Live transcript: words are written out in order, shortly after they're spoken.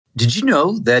Did you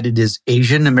know that it is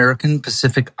Asian American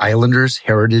Pacific Islanders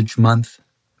Heritage Month?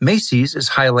 Macy's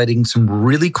is highlighting some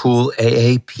really cool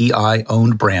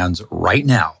AAPI-owned brands right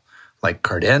now, like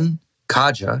Cardin,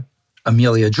 Kaja,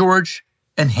 Amelia George,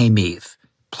 and Hey Meave.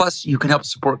 Plus, you can help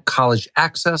support college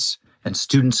access and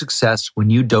student success when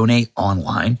you donate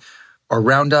online or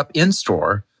round up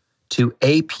in-store to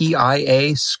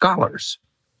APIA Scholars.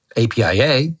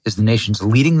 APIA is the nation's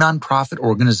leading nonprofit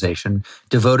organization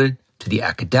devoted to the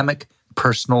academic,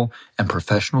 personal, and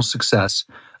professional success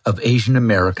of Asian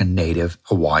American, Native,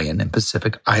 Hawaiian, and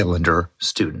Pacific Islander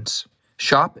students.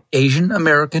 Shop Asian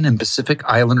American and Pacific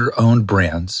Islander-owned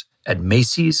brands at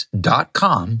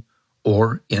Macy's.com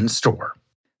or in-store.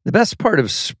 The best part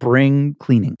of spring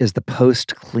cleaning is the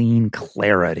post-clean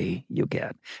clarity you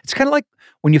get. It's kind of like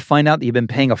when you find out that you've been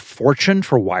paying a fortune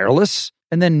for wireless,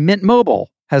 and then Mint Mobile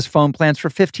has phone plans for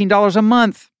 $15 a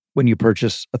month when you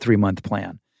purchase a 3-month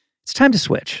plan. It's time to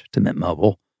switch to Mint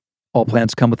Mobile. All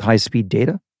plans come with high-speed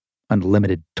data,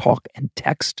 unlimited talk and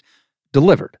text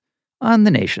delivered on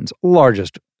the nation's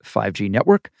largest 5G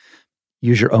network.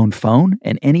 Use your own phone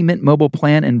and any Mint Mobile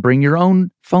plan and bring your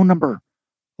own phone number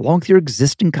along with your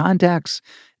existing contacts.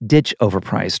 Ditch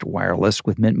overpriced wireless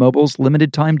with Mint Mobile's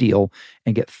limited time deal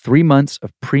and get 3 months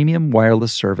of premium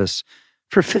wireless service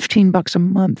for $15 a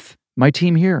month. My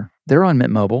team here, they're on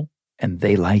Mint Mobile and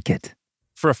they like it.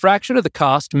 For a fraction of the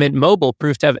cost, Mint Mobile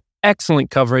proves to have excellent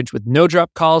coverage with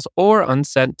no-drop calls or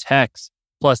unsent texts.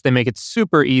 Plus, they make it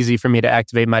super easy for me to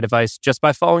activate my device just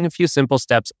by following a few simple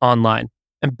steps online.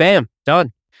 And bam,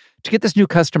 done. To get this new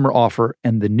customer offer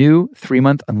and the new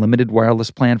 3-month unlimited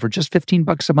wireless plan for just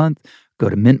 $15 a month, go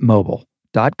to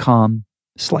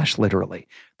mintmobile.com/literally.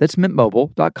 That's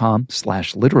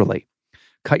mintmobile.com/literally.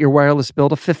 Cut your wireless bill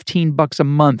to $15 a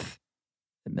month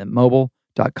at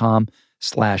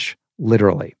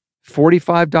mintmobile.com/literally.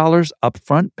 $45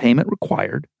 upfront payment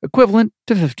required, equivalent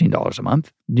to $15 a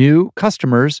month. New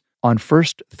customers on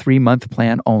first 3-month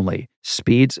plan only.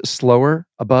 Speeds slower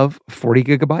above 40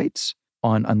 gigabytes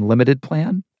on unlimited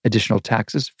plan. Additional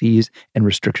taxes, fees, and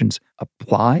restrictions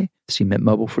apply. See Mint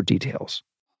Mobile for details.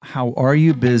 How are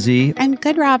you, Busy? I'm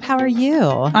good, Rob. How are you?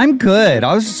 I'm good.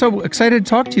 I was so excited to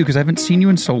talk to you because I haven't seen you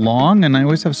in so long, and I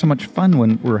always have so much fun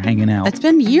when we're hanging out. It's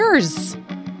been years.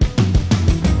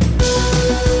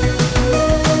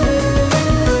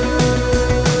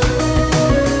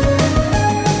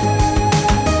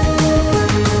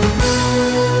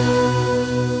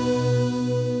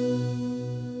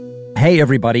 Hey,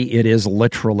 everybody, it is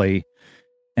literally,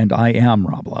 and I am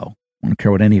Rob Lowe. I don't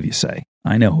care what any of you say.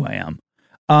 I know who I am.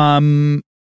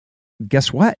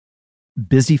 Guess what?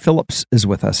 Busy Phillips is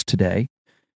with us today.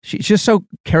 She's just so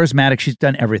charismatic. She's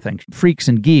done everything. Freaks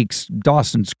and Geeks,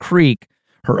 Dawson's Creek,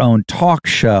 her own talk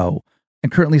show,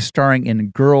 and currently starring in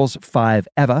Girls 5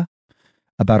 Eva,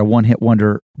 about a one-hit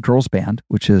wonder girls band,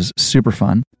 which is super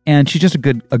fun. And she's just a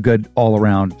good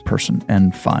all-around person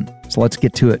and fun. So let's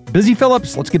get to it. Busy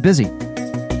Phillips, let's get busy.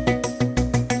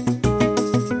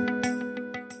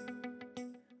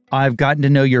 I've gotten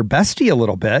to know your bestie a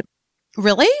little bit.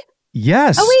 Really?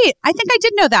 Yes. Oh, wait. I think I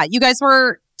did know that. You guys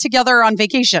were together on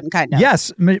vacation, kind of.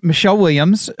 Yes. Michelle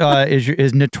Williams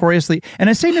is notoriously, and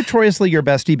I say notoriously your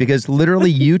bestie because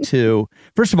literally you two,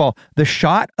 first of all, the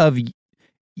shot of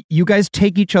you guys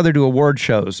take each other to award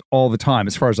shows all the time,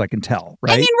 as far as I can tell,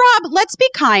 right? I mean, Rob, let's be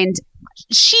kind.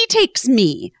 She takes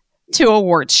me to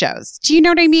award shows. Do you know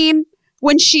what I mean?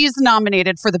 When she's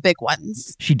nominated for the big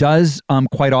ones. She does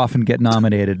quite often get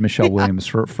nominated, Michelle Williams,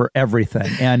 for everything.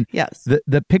 And yes,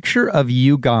 the picture of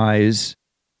you guys,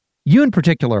 you in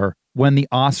particular, when they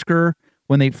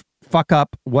fuck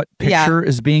up what picture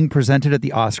is being presented at the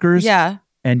Oscars. Yeah.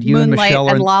 And you Moonlight and Michelle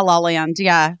are... and La La Land,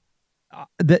 yeah.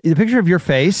 The picture of your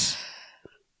face,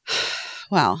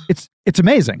 well, it's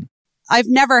amazing. I've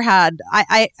never had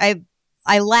I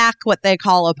lack what they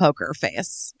call a poker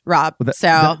face, Rob.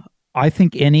 I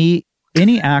think any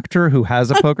actor who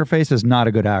has a poker face is not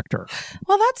a good actor.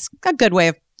 Well, that's a good way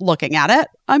of looking at it.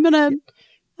 I'm gonna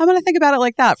think about it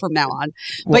like that from now on.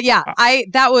 Well, but yeah,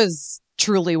 that was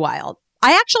truly wild.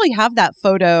 I actually have that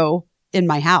photo in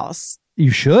my house.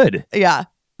 You should. Yeah.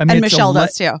 I mean, and Michelle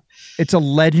does too. It's a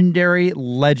legendary. You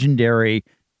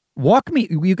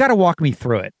got to walk me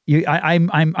through it.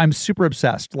 I'm super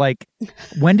obsessed. Like,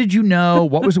 when did you know?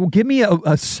 What was? Give me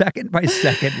a second by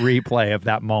second replay of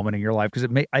that moment in your life, because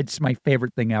it's my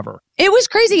favorite thing ever. It was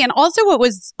crazy, and also what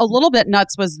was a little bit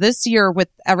nuts was this year with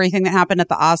everything that happened at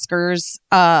the Oscars.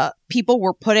 People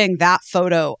were putting that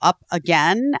photo up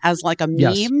again as like a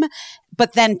meme,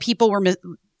 but then people were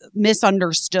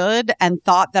misunderstood and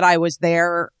thought that I was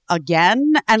there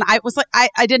again. And I was like, I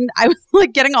was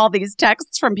like getting all these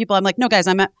texts from people. I'm like, no, guys,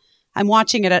 I'm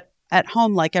watching it at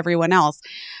home like everyone else.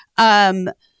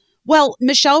 Well,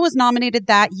 Michelle was nominated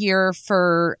that year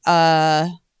for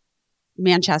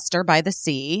Manchester by the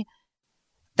Sea.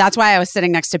 That's why I was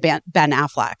sitting next to Ben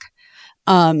Affleck,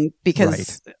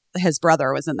 because his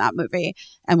brother was in that movie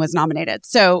and was nominated.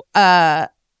 So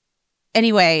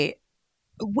anyway,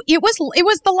 it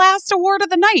was the last award of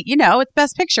the night. You know, it's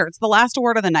Best Picture. It's the last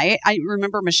award of the night. I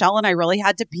remember Michelle and I really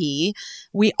had to pee.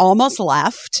 We almost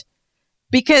left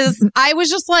because I was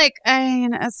just like, I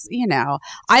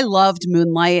loved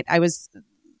Moonlight. I was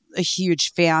a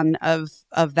huge fan of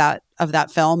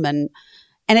that film, and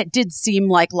it did seem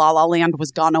like La La Land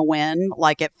was gonna win.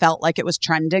 Like it felt like it was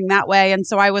trending that way, and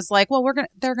so I was like, well,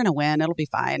 they're gonna win. It'll be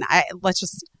fine.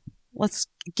 Let's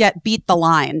beat the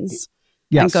lines.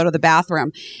 Yes. And go to the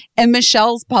bathroom. And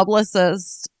Michelle's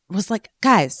publicist was like,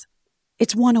 guys,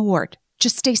 it's one award.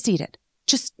 Just stay seated.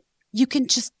 You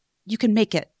can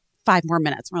make it 5 more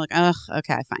minutes. And we're like, oh,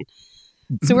 okay, fine.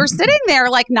 So we're sitting there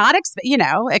like not,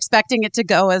 expecting it to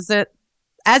go as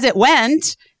it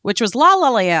went, which was La La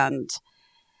Land.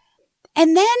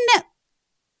 And then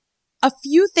a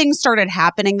few things started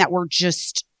happening that were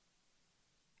just,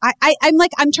 I'm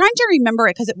trying to remember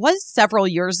it because it was several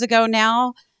years ago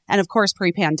now. And of course,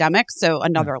 pre-pandemic, so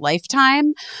another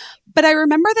lifetime. But I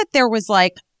remember that there was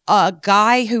like a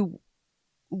guy who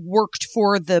worked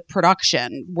for the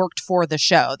production, worked for the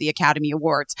show, the Academy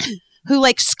Awards, who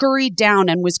like scurried down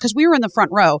and was, because we were in the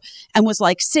front row, and was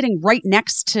like sitting right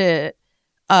next to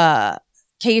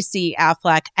Casey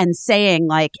Affleck and saying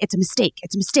like, it's a mistake.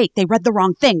 They read the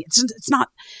wrong thing.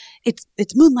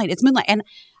 It's Moonlight. And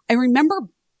I remember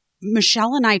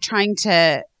Michelle and I trying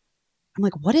to, I'm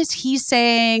like, what is he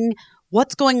saying?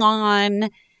 What's going on?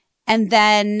 And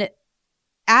then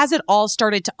as it all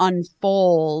started to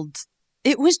unfold,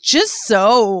 it was just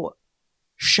so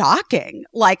shocking,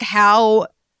 like how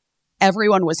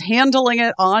everyone was handling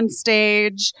it on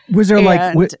stage. Was there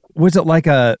was it like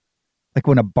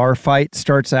when a bar fight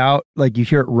starts out, like you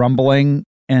hear it rumbling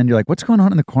and you're like, what's going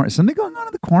on in the corner? Is something going on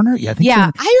in the corner? Yeah, I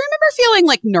remember feeling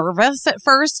like nervous at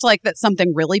first, like that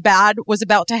something really bad was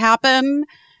about to happen.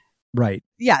 Right.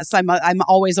 Yes, I'm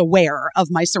always aware of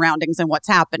my surroundings and what's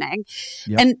happening.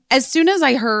 Yep. And as soon as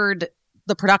I heard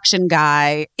the production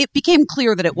guy, it became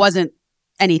clear that it wasn't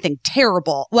anything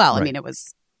terrible. Well, right. I mean, it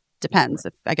was depends.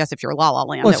 I guess if you're La La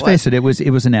Land, let's face it, it was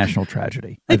a national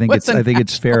tragedy. I think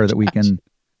it's fair that we can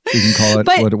call it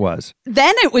what it was.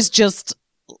 Then it was just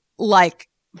like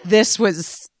this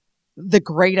was the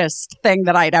greatest thing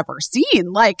that I'd ever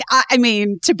seen. Like I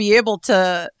mean, to be able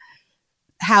to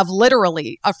have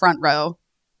literally a front row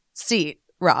seat,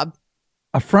 Rob.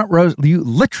 A front row, you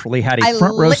literally had a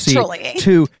front row seat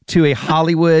to a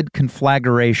Hollywood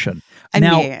conflagration.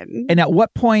 And at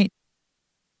what point,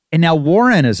 and now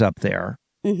Warren is up there.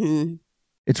 Mm-hmm.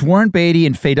 It's Warren Beatty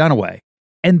and Faye Dunaway.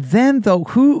 And then though,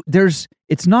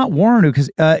 it's not Warren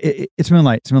because it's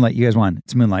Moonlight. It's Moonlight. You guys won.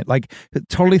 It's Moonlight. Like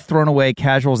totally thrown away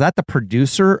casual. Is that the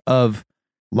producer of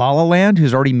La La Land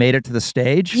who's already made it to the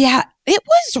stage? Yeah, it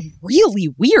was really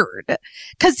weird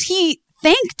because he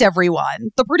thanked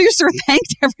everyone. The producer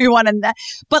thanked everyone,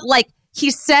 but like he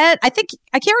said, I can't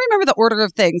remember the order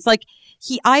of things. Like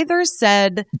he either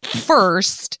said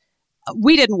first,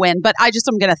 we didn't win, but I'm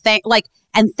going to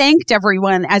thanked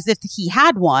everyone as if he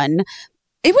had won.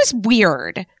 It was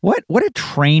weird. What a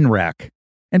train wreck.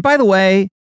 And by the way,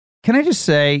 can I just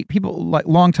say, people like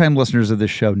longtime listeners of this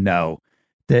show know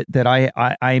that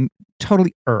I'm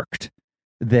totally irked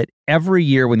that every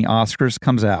year when the Oscars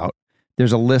comes out,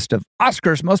 there's a list of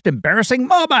Oscars most embarrassing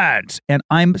moments. And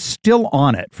I'm still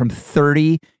on it from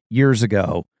 30 years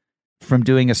ago from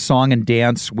doing a song and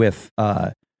dance with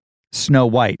Snow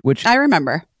White, which I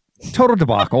remember. Total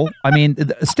debacle. I mean,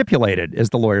 stipulated, as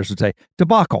the lawyers would say,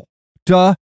 debacle.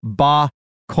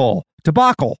 Debacle.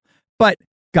 But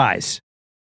guys,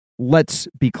 let's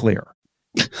be clear.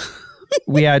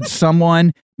 We had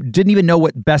someone didn't even know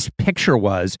what Best Picture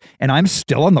was, and I'm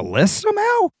still on the list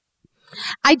somehow.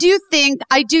 I do think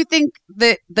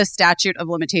that the statute of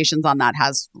limitations on that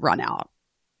has run out.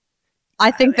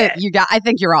 I think that I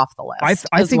think you're off the list.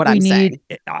 I think we need.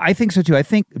 I think so too. I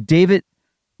think David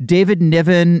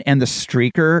Niven and the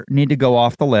Streaker need to go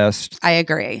off the list. I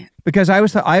agree. Because I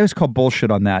was called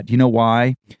bullshit on that. You know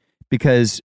why?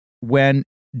 Because when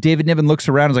David Niven looks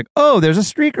around and is like, oh, there's a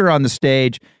Streaker on the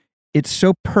stage. It's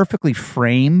so perfectly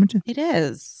framed. It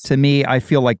is. To me, I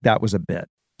feel like that was a bit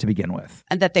to begin with.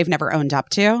 And that they've never owned up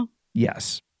to?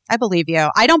 Yes. I believe you.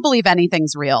 I don't believe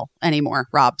anything's real anymore,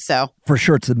 Rob, so. For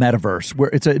sure, it's the metaverse. Where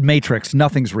it's a matrix.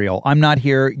 Nothing's real. I'm not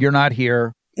here. You're not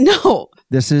here. No.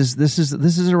 This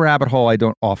is a rabbit hole I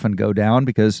don't often go down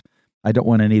because I don't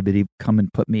want anybody to come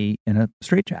and put me in a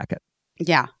straitjacket.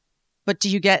 Yeah. But do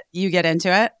you get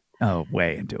into it? Oh,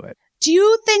 way into it. Do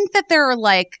you think that there are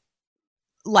like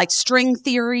string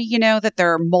theory, that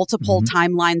there are multiple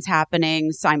timelines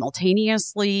happening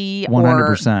simultaneously?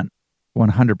 100%.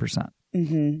 100%.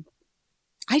 Mm-hmm.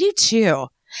 I do too.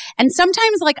 And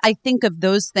sometimes I think of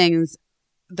those things,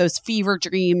 those fever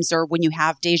dreams, or when you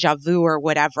have deja vu or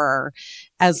whatever,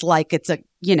 as it's a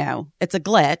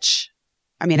glitch.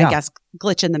 I mean, I guess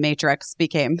glitch in the Matrix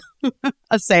became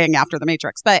a saying after the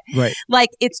Matrix, but right.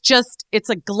 it's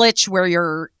a glitch where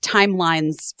your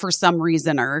timelines for some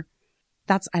reason I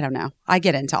don't know. I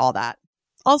get into all that.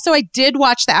 Also, I did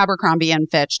watch the Abercrombie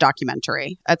and Fitch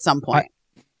documentary at some point.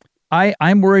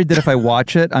 I'm worried that if I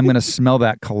watch it, I'm going to smell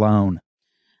that cologne.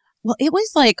 Well, it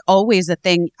was always a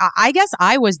thing. I guess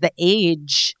I was the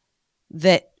age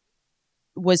that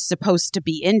was supposed to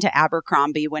be into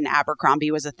Abercrombie when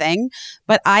Abercrombie was a thing.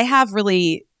 But I've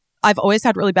always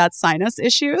had really bad sinus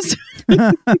issues.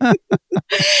 And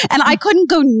I couldn't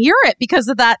go near it because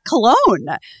of that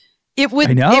cologne. It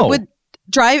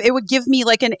would give me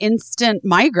an instant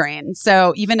migraine.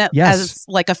 So even as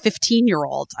a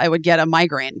 15-year-old, I would get a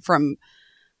migraine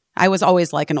I was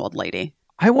always like an old lady.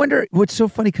 I wonder what's so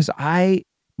funny because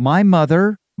my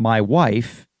mother, my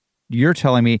wife, you're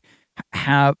telling me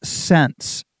have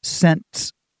scents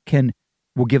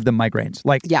will give them migraines.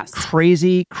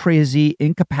 Crazy,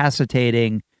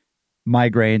 incapacitating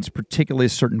migraines, particularly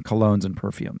certain colognes and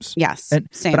perfumes. Yes.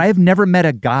 But I've never met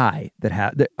a guy that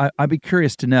had, I'd be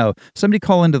curious to know. Somebody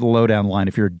call into the lowdown line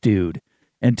if you're a dude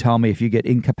and tell me if you get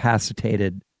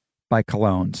incapacitated by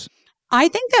colognes. I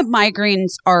think that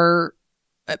migraines are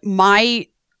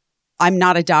I'm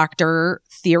not a doctor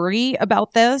theory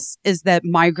about this is that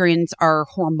migraines are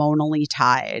hormonally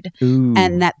tied. Ooh.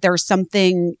 And that there's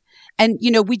something, and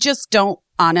we just don't,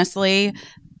 honestly,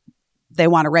 they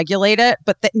want to regulate it,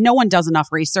 but no one does enough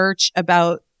research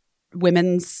about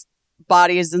women's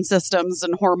bodies and systems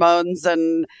and hormones.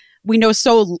 And we know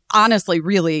so honestly,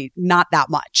 really not that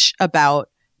much about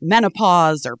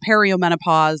menopause or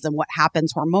perimenopause and what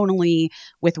happens hormonally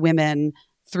with women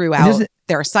throughout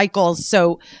their cycles.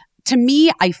 So to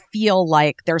me, I feel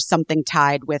like there's something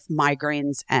tied with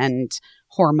migraines and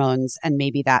hormones, and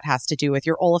maybe that has to do with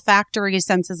your olfactory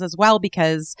senses as well,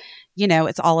 because,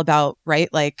 it's all about, right?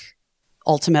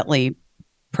 Ultimately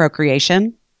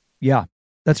procreation. Yeah,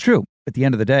 that's true. At the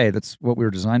end of the day, that's what we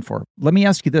were designed for. Let me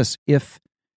ask you this. If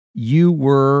you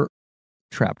were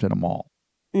trapped in a mall,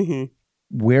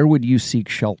 where would you seek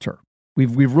shelter?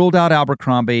 We've ruled out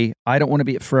Abercrombie. I don't want to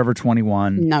be at Forever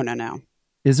 21. No.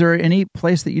 Is there any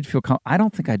place that you'd feel I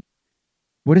don't think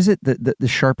what is it? The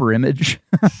Sharper Image?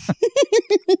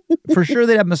 For sure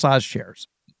they'd have massage chairs.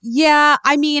 Yeah.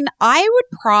 I mean, I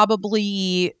would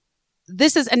probably,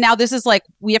 this is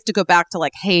we have to go back to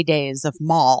heydays of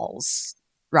malls,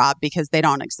 Rob, because they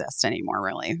don't exist anymore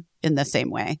really in the same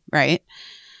way, right?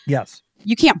 Yes.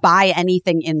 You can't buy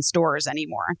anything in stores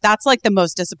anymore. That's the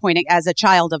most disappointing. As a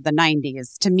child of the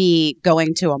 90s, to me,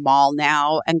 going to a mall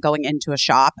now and going into a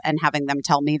shop and having them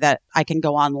tell me that I can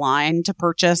go online to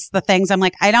purchase the things, I'm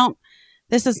like,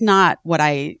 this is not what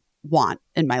I want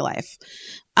in my life.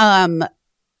 I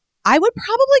would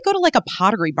probably go to a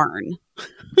Pottery Barn.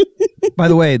 By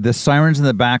the way, the sirens in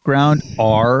the background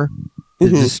are the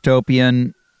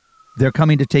dystopian. They're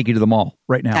coming to take you to the mall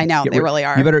right now. I know, they really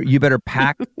are. You better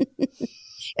pack.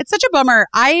 It's such a bummer.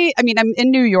 I mean, I'm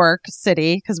in New York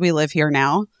City because we live here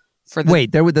now.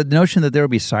 Wait, the notion that there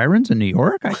would be sirens in New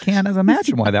York? I can't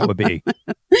imagine why that would be.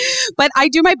 But I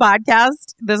do my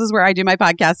podcast. This is where I do my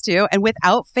podcast too. And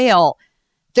without fail,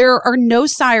 there are no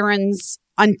sirens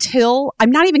until,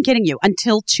 I'm not even kidding you,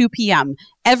 until 2 p.m.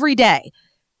 every day.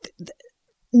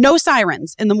 No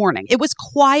sirens in the morning. It was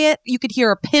quiet. You could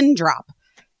hear a pin drop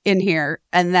in here,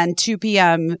 and then 2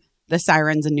 p.m. the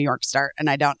sirens in New York start, and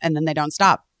then they don't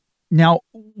stop. Now,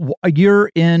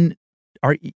 you're in.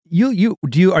 Are you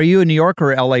a New York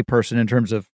or LA person in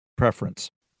terms of preference?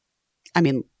 I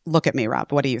mean, look at me,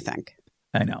 Rob. What do you think?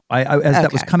 I know.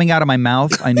 That was coming out of my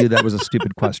mouth, I knew that was a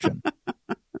stupid question.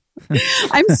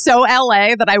 I'm so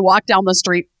LA that I walk down the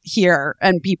street here,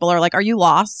 and people are like, "Are you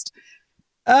lost?"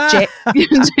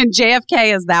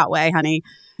 JFK is that way, honey.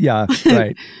 Yeah,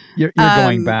 right. You're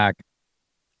going back.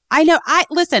 I know. I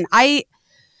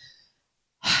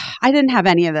didn't have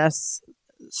any of this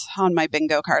on my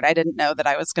bingo card. I didn't know that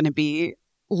I was going to be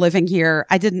living here.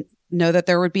 I didn't know that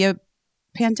there would be a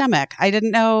pandemic. I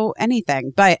didn't know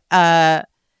anything, but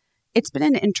it's been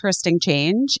an interesting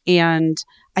change, and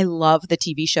I love the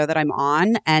TV show that I'm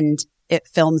on, and it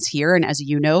films here. And as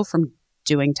you know from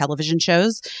doing television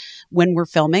shows, when we're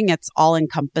filming, it's all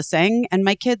encompassing. And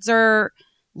my kids are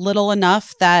little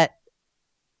enough that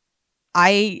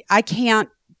I can't,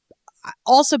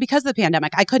 also because of the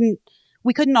pandemic,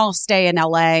 we couldn't all stay in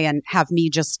LA and have me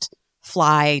just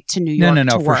fly to New York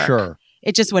to for work. sure.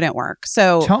 It just wouldn't work.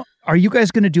 So are you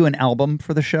guys going to do an album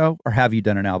for the show, or have you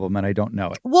done an album and I don't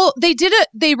know it? Well, they did it.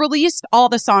 They released all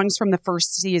the songs from the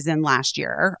first season last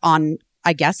year on,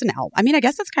 I guess, an album. I mean, I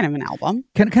guess it's kind of an album.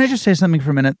 Can I just say something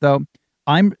for a minute, though?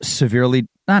 I'm not severely.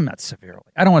 I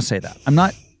don't want to say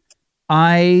that.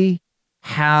 I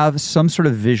have some sort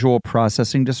of visual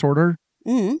processing disorder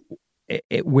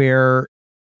where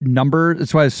numbers,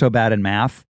 that's why I was so bad in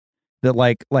math, that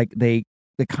like they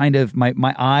kind of,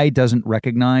 my eye doesn't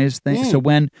recognize things.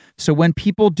 So when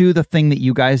people do the thing that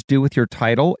you guys do with your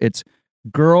title, it's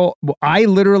I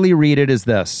literally read it as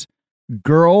this: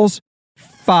 Girls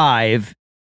 5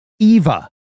 Eva.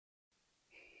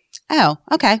 Oh,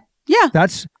 okay. Yeah.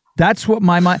 That's what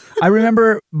my mind. I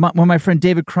remember when my friend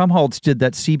David Krumholtz did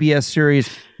that CBS series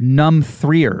Numb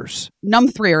Threers. Numb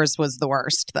Threers was the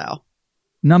worst, though.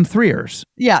 Numb Threers.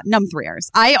 Yeah, Numb Threers.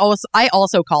 I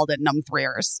also called it Numb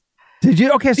Threers. Did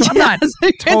you? Okay, so I'm not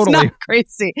totally. It's not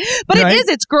crazy, but right? It is.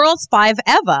 It's Girls 5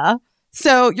 Eva.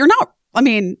 So you're not. I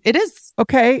mean, it is.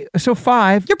 Okay, so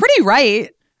 5. You're pretty right.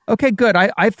 Okay, good.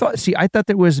 I thought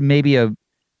there was maybe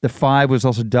the 5 was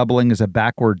also doubling as a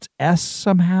backwards S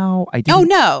somehow. Oh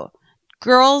no,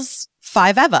 Girls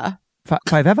 5 Eva.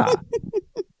 5 Eva.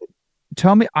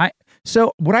 Tell me,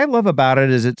 So what I love about it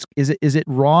is is it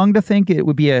wrong to think it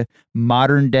would be a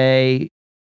modern day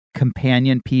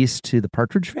companion piece to the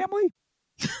Partridge Family?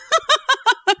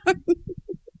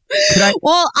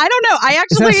 Well, I don't know. I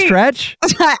actually, is that a stretch?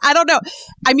 I don't know.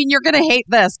 I mean, you're going to hate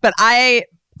this, but I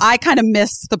kind of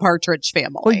missed the Partridge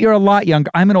Family. Well, you're a lot younger.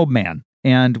 I'm an old man.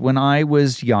 And when I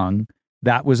was young,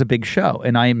 that was a big show.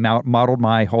 And I modeled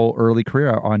my whole early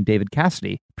career on David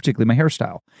Cassidy, particularly my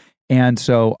hairstyle. And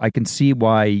so I can see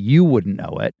why you wouldn't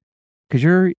know it, because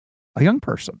you're a young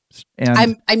person.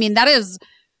 And I mean, that is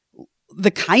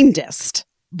the kindest,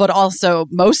 but also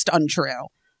most untrue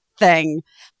thing.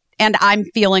 And I'm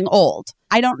feeling old.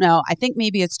 I don't know. I think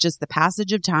maybe it's just the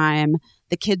passage of time.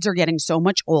 The kids are getting so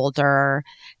much older,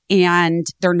 and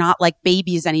they're not like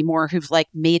babies anymore who've like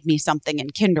made me something in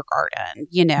kindergarten,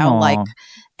 Aww.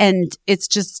 And it's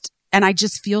just, and I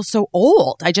just feel so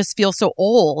old.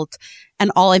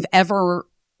 And all I've ever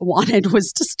wanted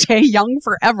was to stay young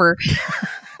forever.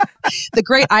 The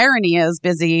great irony is,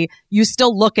 Busy, you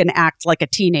still look and act like a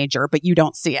teenager, but you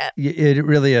don't see it. It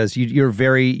really is. You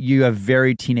have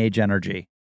very teenage energy.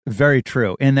 Very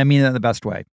true. And I mean that in the best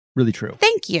way. Really true.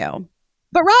 Thank you.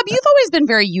 But Rob, you've always been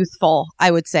very youthful,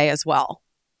 I would say, as well.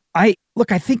 I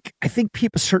think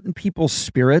certain people's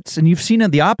spirits, and you've seen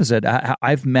it the opposite.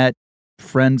 I've met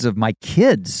friends of my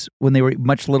kids when they were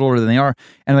much littler than they are,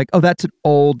 and like, oh, that's an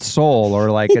old soul,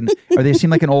 or like, or they seem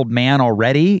like an old man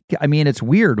already. I mean, it's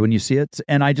weird when you see it,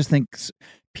 and I just think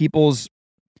people's,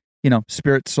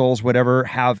 spirit, souls, whatever,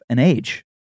 have an age.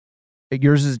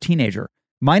 Yours is a teenager.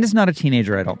 Mine is not a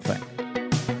teenager, I don't think.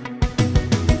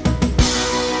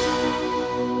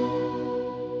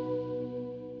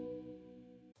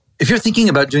 If you're thinking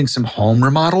about doing some home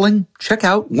remodeling, check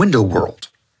out Window World.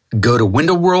 Go to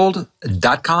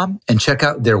windowworld.com and check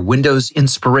out their Windows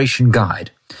Inspiration Guide.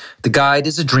 The guide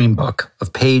is a dream book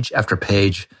of page after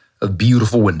page of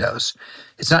beautiful windows.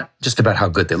 It's not just about how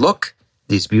good they look.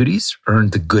 These beauties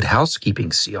earned the Good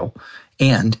Housekeeping seal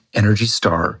and Energy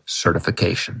Star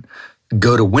certification.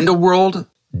 Go to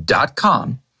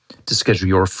windowworld.com to schedule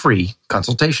your free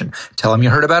consultation. Tell them you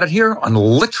heard about it here on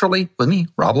Literally with me,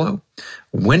 Rob Lowe.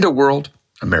 Window World,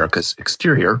 America's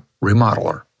exterior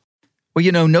remodeler. Well,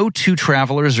 no two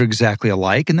travelers are exactly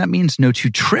alike, and that means no two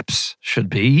trips should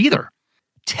be either.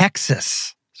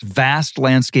 Texas, vast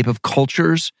landscape of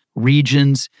cultures,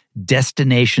 regions,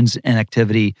 destinations, and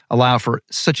activity allow for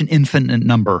such an infinite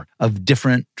number of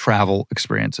different travel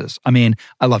experiences. I mean,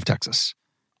 I love Texas.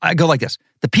 I go like this: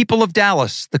 the people of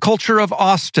Dallas, the culture of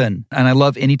Austin, and I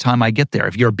love any time I get there.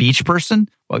 If you're a beach person,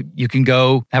 well, you can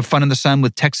go have fun in the sun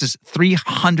with Texas'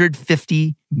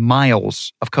 350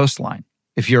 miles of coastline.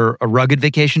 If you're a rugged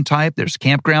vacation type, there's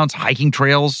campgrounds, hiking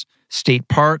trails, state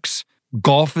parks.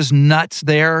 Golf is nuts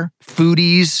there.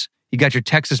 Foodies. You got your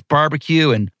Texas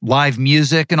barbecue and live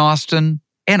music in Austin.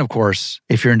 And of course,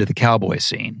 if you're into the cowboy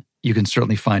scene, you can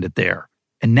certainly find it there.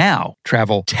 And now,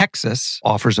 Travel Texas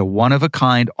offers a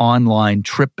one-of-a-kind online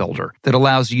trip builder that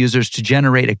allows users to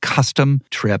generate a custom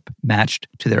trip matched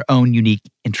to their own unique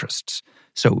interests.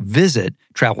 So visit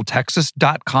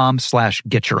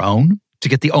traveltexas.com/getyourown to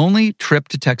get the only trip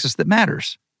to Texas that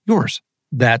matters, yours.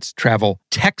 That's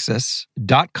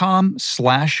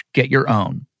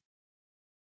traveltexas.com/get-your-own.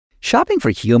 Shopping for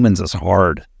humans is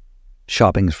hard.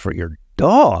 Shopping for your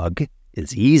dog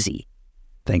is easy.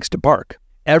 Thanks to Bark.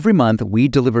 Every month, we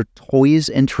deliver toys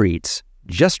and treats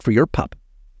just for your pup.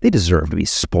 They deserve to be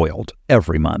spoiled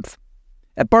every month.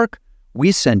 At Bark,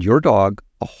 we send your dog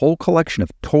a whole collection of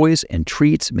toys and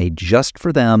treats made just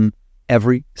for them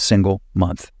every single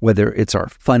month. Whether it's our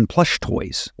fun plush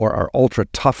toys or our ultra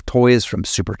tough toys from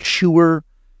Super Chewer,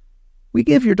 we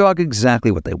give your dog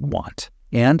exactly what they want.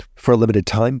 And for a limited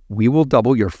time, we will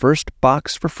double your first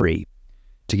box for free.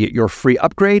 To get your free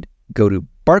upgrade, go to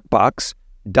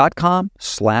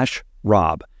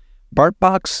barkbox.com/Rob.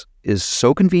 BarkBox is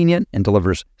so convenient and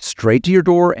delivers straight to your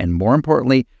door and, more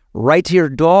importantly, right to your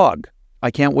dog.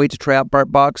 I can't wait to try out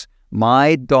BarkBox.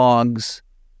 My dogs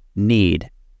need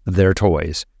their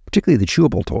toys, particularly the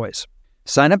chewable toys.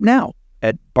 Sign up now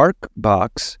at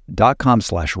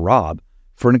barkbox.com/Rob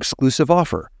for an exclusive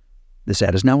offer. This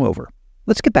ad is now over.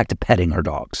 Let's get back to petting our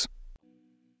dogs.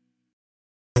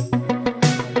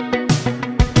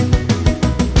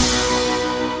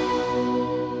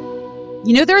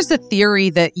 You know, there's a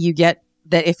theory that you get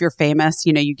that if you're famous,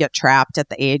 you know, you get trapped at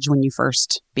the age when you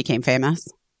first became famous.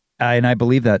 And I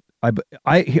believe that. I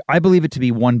believe it to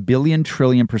be 1 billion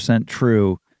trillion %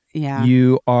 true. Yeah.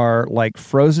 You are like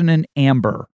frozen in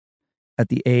amber at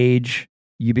the age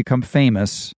you become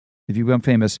famous, if you become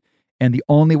famous, and the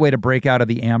only way to break out of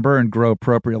the amber and grow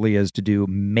appropriately is to do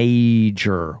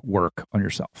major work on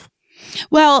yourself.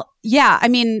 Well, yeah. I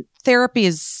mean, therapy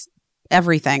is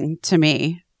everything to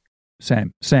me.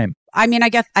 Same. I mean, I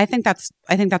think that's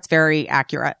very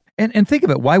accurate. And think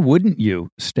of it. Why wouldn't you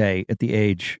stay at the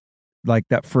age like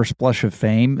that? First blush of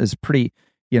fame is pretty,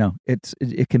 you know, it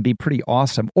can be pretty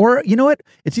awesome. Or you know what?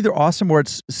 It's either awesome or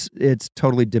it's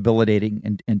totally debilitating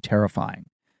and terrifying.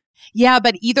 Yeah,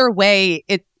 but either way,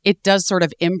 it does sort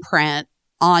of imprint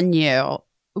on you.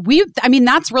 I mean,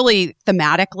 that's really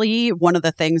thematically one of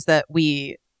the things that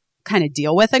we kind of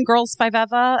deal with in Girls Five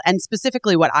Eva, and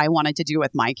specifically what I wanted to do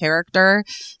with my character.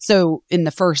 So in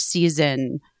the first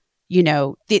season, you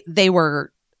know, they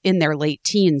were in their late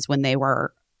teens when they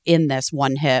were in this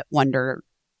one-hit wonder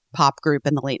pop group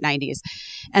in the late 90s.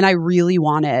 And I really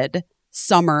wanted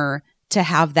Summer to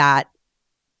have that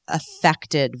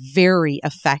very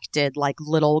affected, like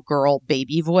little girl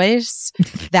baby voice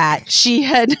that she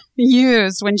had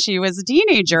used when she was a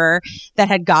teenager that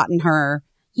had gotten her,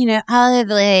 you know, out of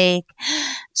like,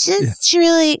 just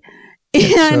really.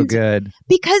 It's so good.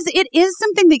 Because it is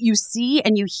something that you see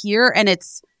and you hear, and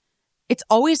it's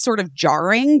always sort of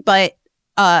jarring, but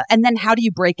and then how do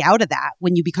you break out of that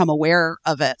when you become aware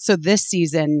of it? So this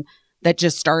season that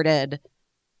just started,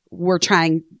 we're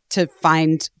trying to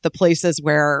find the places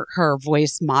where her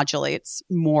voice modulates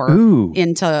more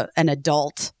into an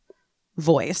adult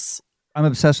voice. I'm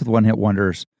obsessed with one-hit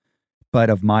wonders, but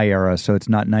of my era, so it's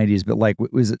not 90s, but like,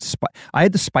 was it? I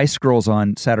had the Spice Girls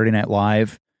on Saturday Night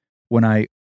Live when I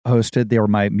hosted. They were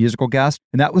my musical guest,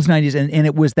 and that was 90s, and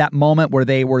it was that moment where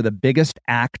they were the biggest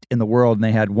act in the world, and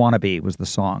they had "Wannabe" was the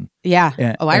song.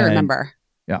 Yeah. I remember.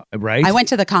 Yeah, right? I went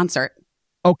to the concert.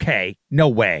 Okay, no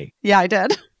way. Yeah, I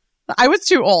did. I was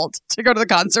too old to go to the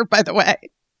concert, by the way.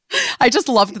 I just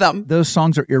loved them. Those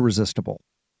songs are irresistible.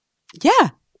 Yeah.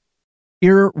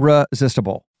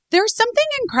 Irresistible. There's something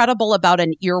incredible about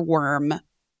an earworm.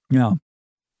 Yeah.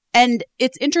 And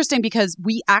it's interesting because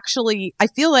I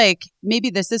feel like maybe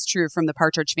this is true from the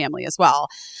Partridge Family as well.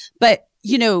 But,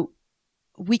 you know,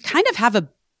 we kind of have a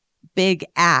big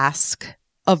ask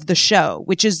of the show,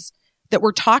 which is that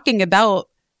we're talking about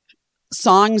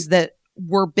songs that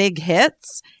were big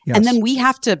hits. Yes. And then we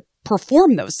have to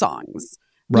perform those songs,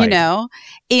 right. You know?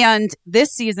 And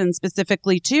this season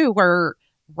specifically too, we're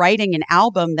writing an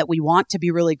album that we want to be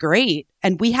really great.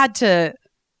 And we had to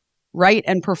write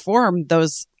and perform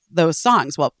those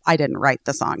songs. Well, I didn't write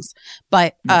the songs,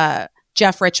 but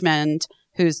Jeff Richmond,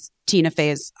 who's Tina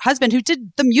Fey's husband, who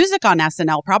did the music on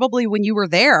SNL probably when you were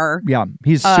there. Yeah,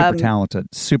 he's super talented.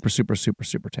 Super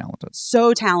talented.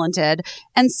 So talented.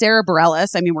 And Sarah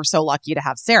Bareilles. I mean, we're so lucky to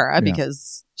have Sarah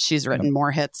because she's written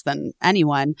more hits than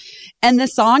anyone. And the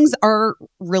songs are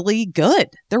really good.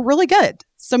 They're really good.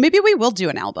 So maybe we will do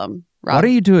an album, Rob. Why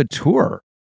don't you do a tour?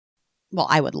 Well,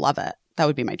 I would love it. That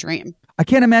would be my dream. I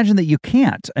can't imagine that you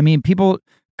can't. I mean, people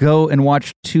go and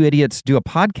watch two idiots do a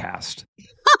podcast.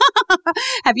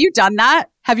 Have you done that?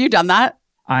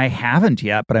 I haven't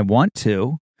yet, but I want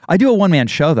to. I do a one-man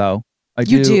show, though.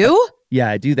 You do? Yeah,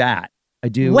 I do that. I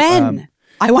do. When?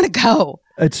 I want to go.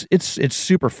 It's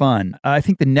super fun. I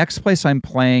think the next place I'm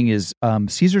playing is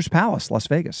Caesar's Palace, Las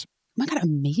Vegas. Oh my God,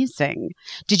 amazing.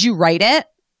 Did you write it?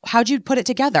 How'd you put it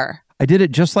together? I did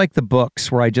it just like the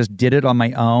books, where I just did it on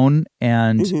my own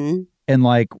and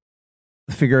like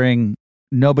figuring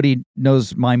nobody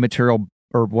knows my material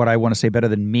or what I want to say better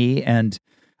than me, and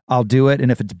I'll do it.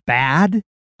 And if it's bad,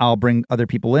 I'll bring other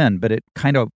people in. But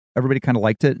everybody kind of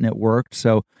liked it and it worked.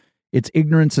 So it's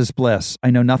ignorance is bliss.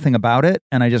 I know nothing about it,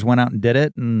 and I just went out and did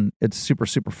it, and it's super,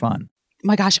 super fun.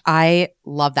 My gosh, I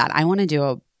love that. I want to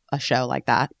do a show like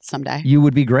that someday. You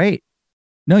would be great.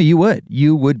 No, you would.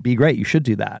 You would be great. You should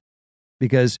do that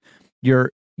because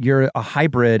you're a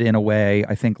hybrid in a way,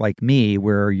 I think, like me,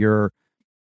 where you're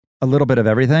a little bit of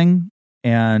everything.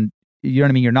 And you know what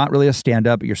I mean? You're not really a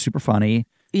stand-up, but you're super funny.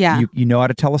 Yeah. You know how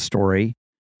to tell a story.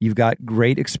 You've got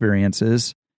great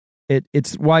experiences.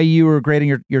 It's why you were great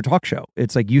in your talk show.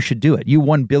 It's like you should do it. You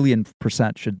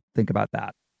 1,000,000,000% should think about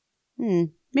that.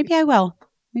 Maybe I will.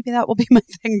 Maybe that will be my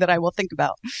thing that I will think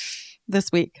about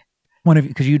this week.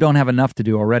 Because you don't have enough to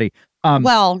do already.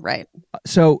 Well, right.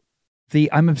 So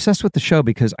I'm obsessed with the show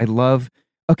because I love.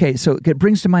 Okay, so it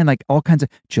brings to mind like all kinds of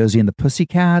Josie and the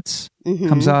Pussycats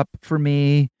comes up for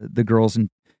me. The girls in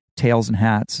tails and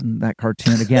hats and that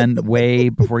cartoon again, way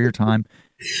before your time.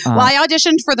 Well, I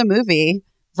auditioned for the movie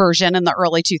version in the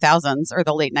early 2000s or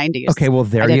the late 90s. Okay, well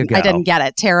there you go. I didn't get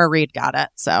it. Tara Reid got it,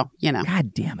 so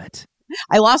God damn it!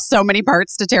 I lost so many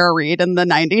parts to Tara Reid in the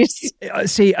 90s.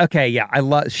 See, okay, yeah, I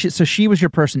love. So she was your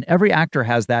person. Every actor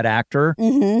has that actor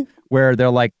where they're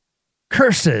like,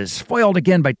 curses foiled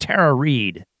again by Tara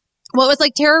Reid. Well, it was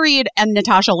like Tara Reid and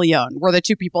Natasha Lyonne were the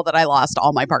two people that I lost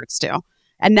all my parts to.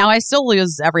 And now I still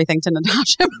lose everything to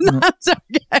Natasha, but that's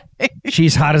okay.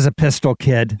 She's hot as a pistol,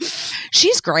 kid.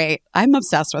 She's great. I'm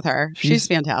obsessed with her. She's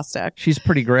fantastic. She's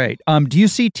pretty great. Do you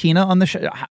see Tina on the show?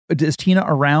 Is Tina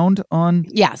around on?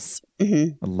 Yes.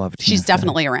 I love Tina She's Fey.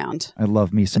 Definitely around. I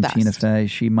love me some Tina Fey.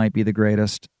 She might be the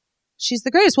greatest. She's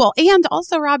the greatest. Well, and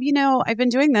also, Rob, I've been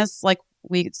doing this, like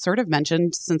we sort of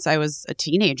mentioned, since I was a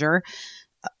teenager,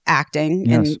 acting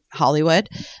in Hollywood.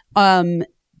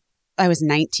 I was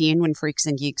 19 when Freaks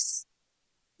and Geeks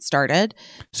started.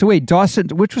 So wait, Dawson,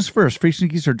 which was first, Freaks and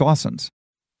Geeks or Dawson's?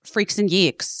 Freaks and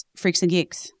Geeks.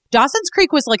 Dawson's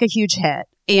Creek was like a huge hit,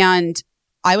 and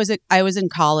I was in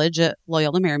college at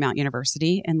Loyola Marymount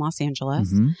University in Los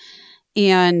Angeles,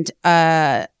 and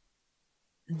the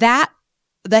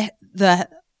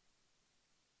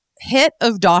hit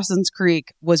of Dawson's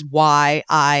Creek was why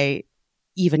I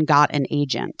even got an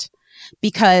agent,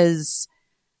 because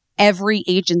every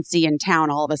agency in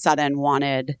town all of a sudden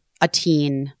wanted a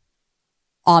teen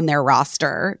on their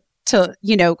roster to,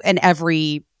 and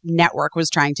every network was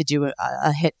trying to do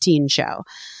a hit teen show.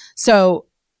 So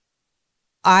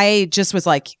I just was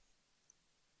like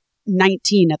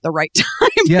 19 at the right time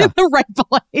in the right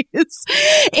place.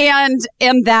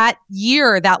 And that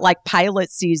year, that like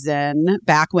pilot season,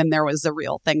 back when there was a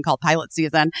real thing called pilot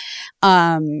season,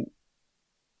 I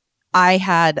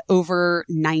had over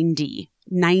 90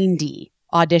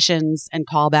 auditions and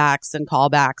callbacks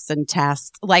and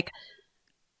tests, like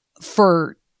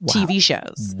for TV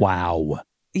shows. Wow.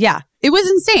 Yeah, it was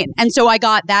insane. And so I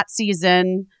got that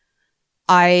season.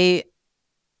 I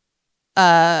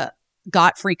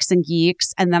got Freaks and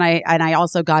Geeks, and then I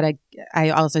also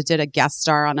did a guest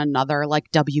star on another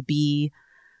like WB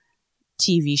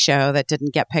TV show that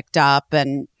didn't get picked up,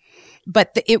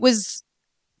 but it was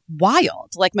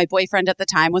wild. Like my boyfriend at the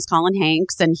time was Colin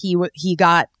Hanks, and he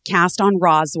got cast on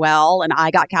Roswell, and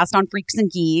I got cast on Freaks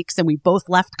and Geeks, and we both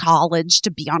left college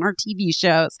to be on our TV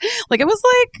shows. Like it was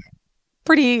like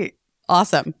pretty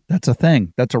awesome. That's a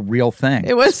thing. That's a real thing.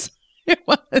 It was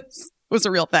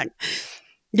a real thing.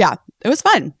 Yeah, it was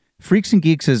fun. Freaks and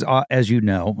Geeks is, as you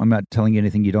know, I'm not telling you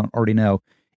anything you don't already know.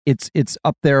 It's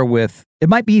up there with, it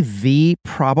might be the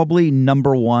probably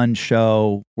number one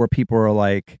show where people are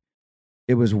like,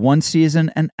 it was one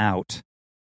season and out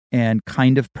and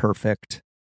kind of perfect.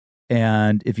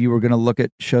 And if you were going to look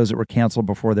at shows that were canceled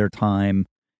before their time,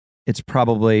 it's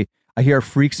probably, I hear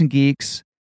Freaks and Geeks.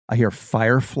 I hear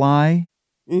Firefly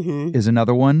is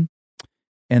another one.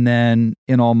 And then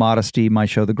in all modesty, my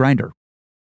show, The Grinder.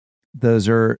 Those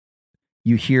are,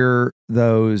 you hear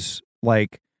those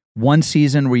like one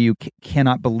season where you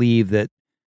cannot believe that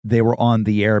they were on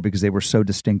the air because they were so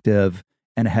distinctive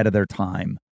and ahead of their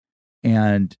time.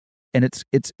 And it's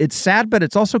sad, but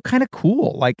it's also kind of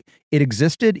cool. Like it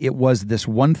existed. It was this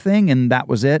one thing and that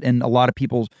was it. And a lot of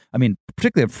people, I mean,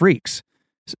 particularly of Freaks,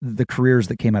 the careers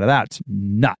that came out of that, it's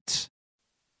nuts.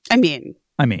 I mean,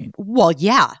 well,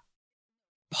 yeah.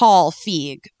 Paul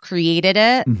Feig created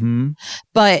it,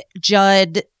 but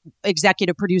Judd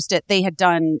executive produced it. They had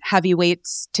done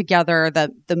Heavyweights together,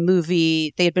 the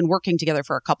movie. They had been working together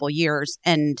for a couple years,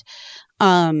 and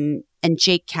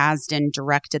Jake Kasdan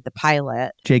directed the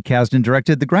pilot. Jake Kasdan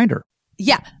directed The Grinder.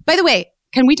 Yeah. By the way,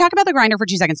 can we talk about The Grinder for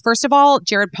 2 seconds? First of all,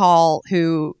 Jared Paul,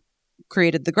 who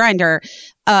created The Grinder,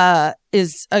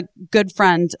 is a good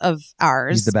friend of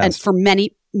ours. He's the best. And for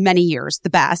many, many years, the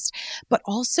best. But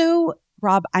also,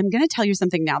 Rob, I'm going to tell you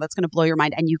something now that's going to blow your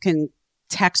mind, and you can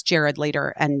text Jared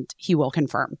later and he will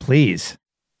confirm. Please.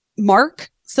 Mark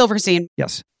Silverstein.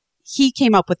 Yes. He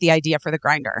came up with the idea for The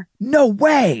Grinder. No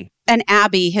way. And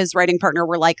Abby, his writing partner,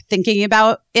 were like thinking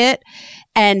about it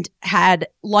and had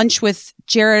lunch with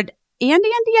Jared and Andy,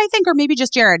 I think, or maybe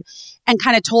just Jared, and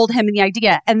kind of told him the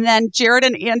idea. And then Jared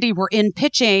and Andy were in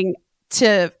pitching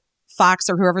to Fox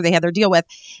or whoever they had their deal with.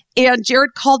 And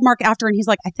Jared called Mark after and he's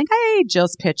like, I think I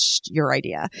just pitched your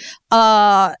idea.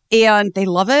 And they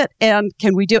love it. And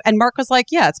can we do it? And Mark was like,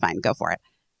 yeah, it's fine. Go for it.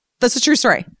 That's a true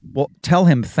story. Well, tell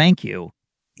him thank you.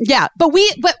 Yeah, but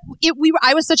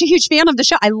I was such a huge fan of the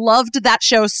show. I loved that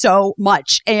show so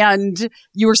much, and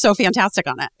you were so fantastic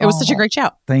on it. It was such a great show.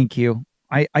 Thank you.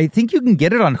 I think you can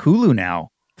get it on Hulu now.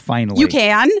 Finally, you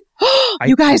can.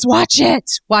 You guys watch it.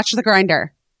 Watch The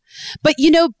Grinder. But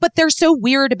but they're so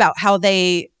weird about how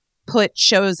they put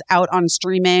shows out on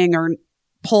streaming or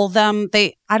pull them.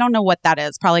 I don't know what that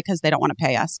is. Probably because they don't want to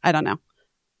pay us. I don't know.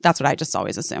 That's what I just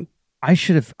always assume. I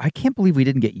can't believe we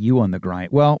didn't get you on The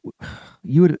Grind. Well,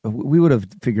 we would have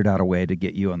figured out a way to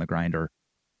get you on The Grinder.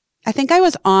 I think I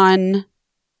was on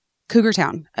Cougar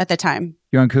Town at the time.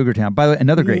 You're on Cougar Town. By the way,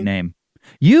 another great name.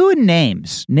 You and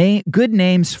names. Good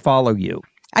names follow you.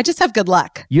 I just have good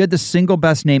luck. You had the single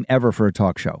best name ever for a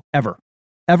talk show. Ever.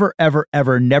 Ever, ever,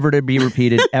 ever. Never to be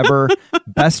repeated. Ever.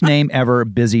 Best name ever.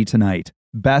 Busy Tonight.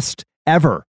 Best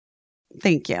ever.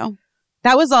 Thank you.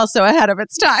 That was also ahead of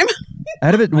its time.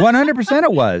 Out of it, 100%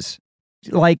 it was.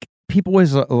 Like, people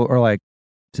always are like,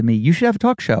 to me, you should have a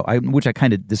talk show,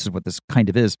 this is what this kind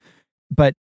of is.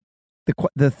 But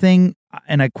the thing,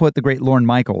 and I quote the great Lorne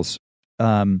Michaels,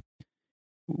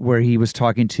 where he was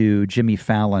talking to Jimmy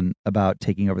Fallon about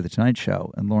taking over The Tonight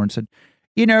Show. And Lorne said,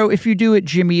 if you do it,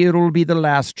 Jimmy, it'll be the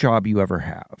last job you ever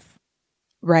have.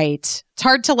 Right. It's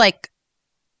hard to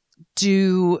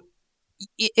do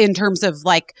in terms of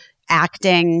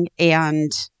acting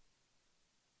and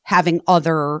having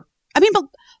other, but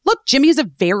look, Jimmy is a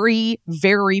very,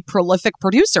 very prolific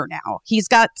producer now. He's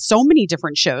got so many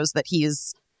different shows that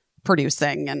he's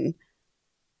producing, and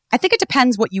I think it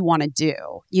depends what you want to do,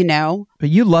 But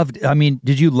you loved,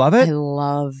 did you love it? I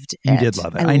loved it. You did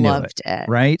love it. I loved it.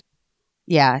 Right?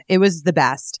 Yeah, it was the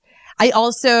best. I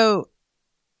also,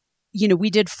 we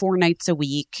did 4 nights a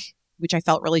week, which I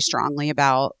felt really strongly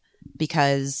about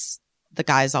because the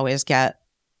guys always get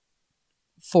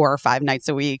 4 or 5 nights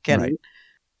a week. And right.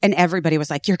 And everybody was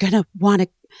like, you're going to want to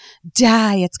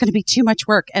die. It's going to be too much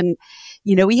work. And,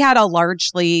 we had a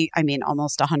largely,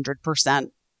 almost 100%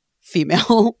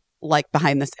 female,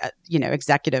 behind this,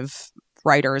 executive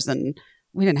writers. And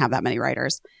we didn't have that many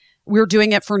writers. We were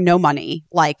doing it for no money,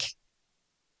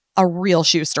 a real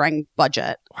shoestring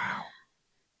budget. Wow.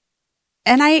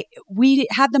 And we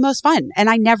had the most fun. And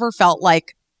I never felt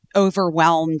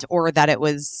overwhelmed or that it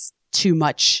was too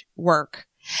much work.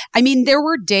 There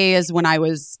were days when I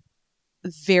was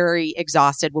very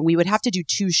exhausted, when we would have to do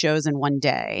 2 shows in one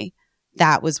day.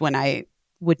 That was when I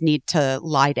would need to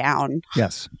lie down.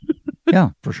 Yes.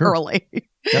 Yeah, for sure. Early.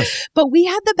 Yes. But we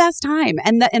had the best time,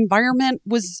 and the environment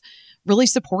was really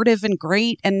supportive and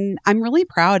great. And I'm really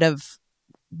proud of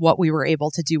what we were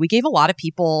able to do. We gave a lot of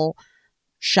people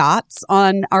shots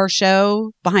on our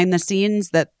show behind the scenes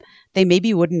that they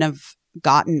maybe wouldn't have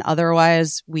gotten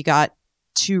otherwise. We got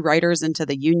 2 writers into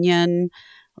the union,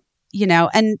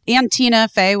 and Tina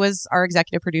Fey was our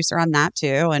executive producer on that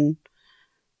too. And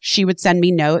she would send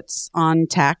me notes on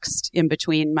text in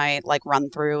between my run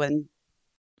through. And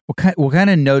what kind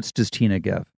of notes does Tina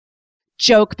give?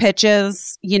 Joke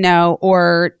pitches,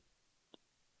 or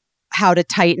how to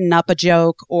tighten up a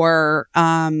joke, or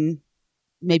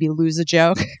maybe lose a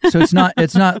joke. So it's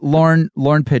not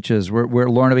Lorne pitches where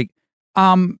Lorne will be,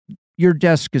 your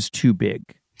desk is too big.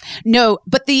 No,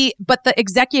 but the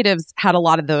executives had a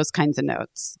lot of those kinds of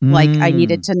notes. I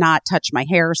needed to not touch my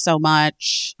hair so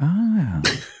much. Ah.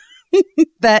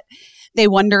 That they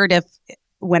wondered if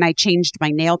when I changed my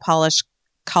nail polish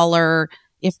color,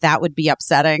 if that would be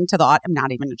upsetting to the audience.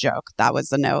 Not even a joke. That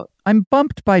was a note. I'm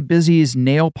bumped by Busy's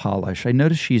nail polish. I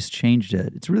noticed she's changed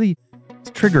it. It's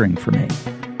triggering for me.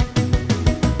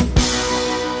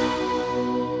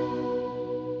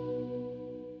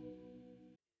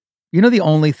 The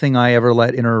only thing I ever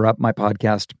let interrupt my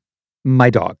podcast my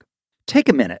dog. Take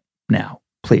a minute now,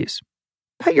 please.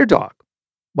 Pet your dog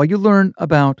while you learn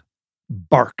about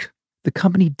Bark, the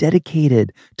company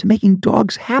dedicated to making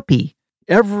dogs happy.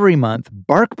 Every month,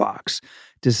 BarkBox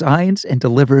designs and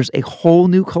delivers a whole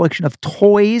new collection of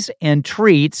toys and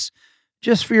treats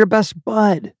just for your best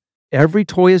bud. Every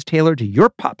toy is tailored to your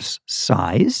pup's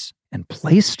size and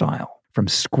play style. From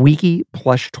squeaky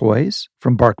plush toys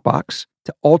from BarkBox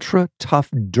to ultra tough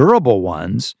durable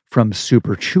ones from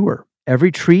Super Chewer.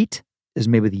 Every treat is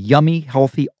made with yummy,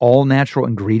 healthy, all natural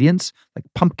ingredients like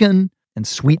pumpkin and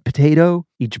sweet potato.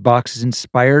 Each box is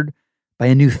inspired by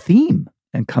a new theme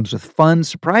and comes with fun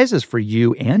surprises for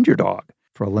you and your dog.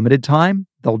 For a limited time,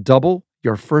 they'll double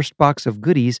your first box of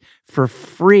goodies for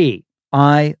free.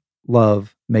 I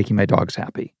love making my dogs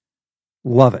happy.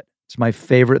 Love it. It's my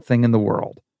favorite thing in the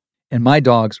world. And my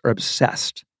dogs are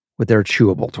obsessed with their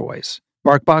chewable toys.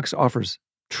 BarkBox offers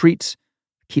treats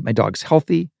that keep my dogs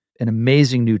healthy and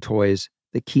amazing new toys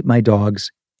that keep my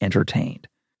dogs entertained.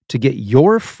 To get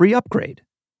your free upgrade,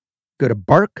 go to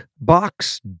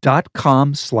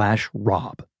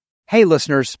barkbox.com/Rob. Hey,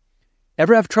 listeners,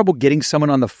 ever have trouble getting someone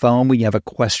on the phone when you have a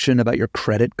question about your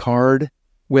credit card?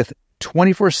 With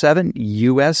 24/7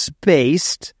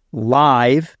 U.S.-based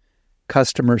live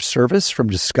customer service from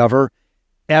Discover,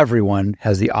 everyone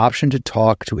has the option to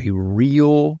talk to a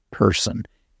real person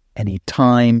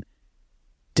anytime,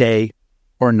 day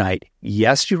or night.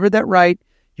 Yes, you heard that right.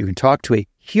 You can talk to a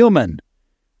human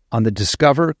on the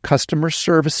Discover customer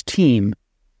service team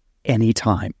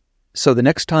anytime. So the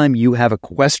next time you have a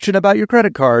question about your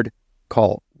credit card,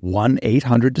 call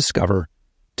 1-800-DISCOVER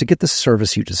to get the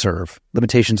service you deserve.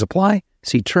 Limitations apply.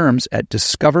 See terms at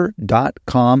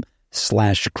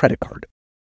discover.com/credit card.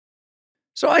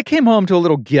 So I came home to a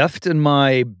little gift in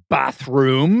my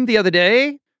bathroom the other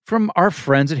day from our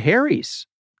friends at Harry's.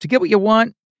 To get what you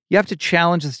want, you have to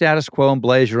challenge the status quo and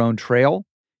blaze your own trail.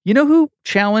 You know who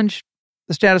challenged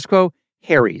the status quo?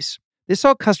 Harry's. They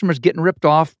saw customers getting ripped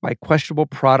off by questionable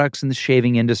products in the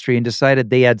shaving industry and decided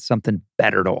they had something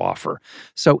better to offer.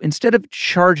 So instead of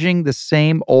charging the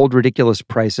same old ridiculous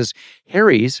prices,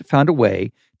 Harry's found a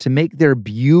way to make their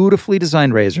beautifully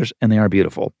designed razors, and they are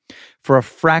beautiful, for a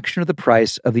fraction of the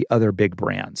price of the other big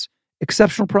brands.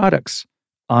 Exceptional products,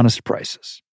 honest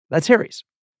prices. That's Harry's.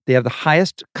 They have the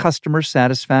highest customer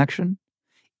satisfaction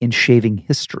in shaving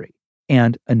history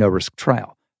and a no-risk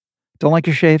trial. Don't like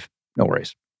your shave? No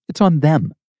worries. It's on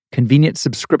them. Convenient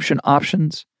subscription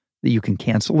options that you can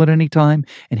cancel at any time.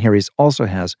 And Harry's also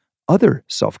has other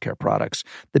self-care products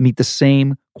that meet the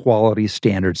same quality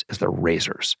standards as their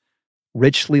razors.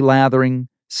 Richly lathering,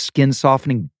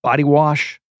 skin-softening body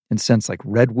wash in scents like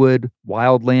redwood,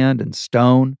 wildland, and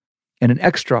stone. And an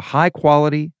extra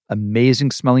high-quality,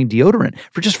 amazing-smelling deodorant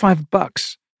for just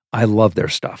 $5. I love their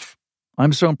stuff.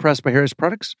 I'm so impressed by Harry's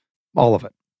products. All of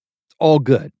it. It's all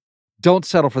good. Don't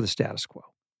settle for the status quo.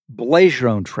 Blaze your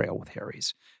own trail with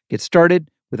Harry's. Get started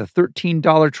with a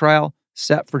 $13 trial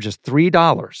set for just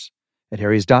 $3 at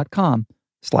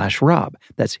harrys.com/Rob.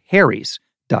 That's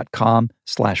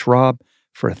harrys.com/Rob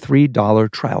for a $3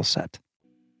 trial set.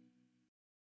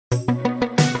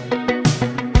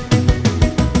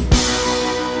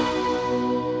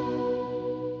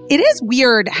 It is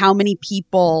weird how many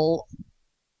people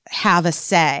have a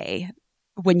say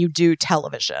when you do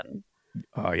television.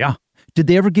 Oh, yeah. Did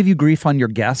they ever give you grief on your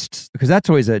guests? Because that's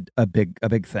always a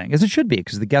big thing, as it should be,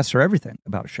 because the guests are everything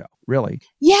about a show, really.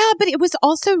 Yeah, but it was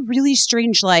also really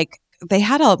strange. Like, they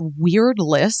had a weird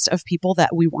list of people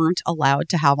that we weren't allowed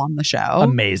to have on the show.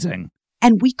 Amazing.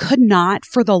 And we could not,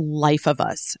 for the life of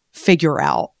us, figure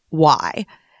out why.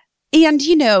 And,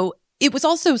 you know, it was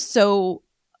also so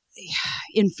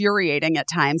infuriating at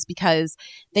times because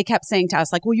they kept saying to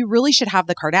us, like, well, you really should have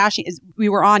the Kardashians. We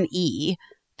were on E!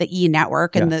 The E!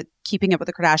 Network, and the Keeping Up with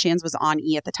the Kardashians was on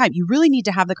E! At the time. You really need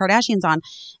to have the Kardashians on.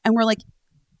 And we're like,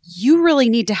 you really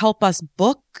need to help us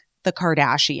book the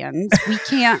Kardashians. We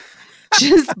can't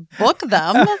just book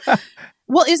them.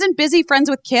 Well, isn't Busy friends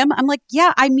with Kim? I'm like,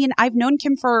 yeah, I mean, I've known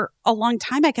Kim for a long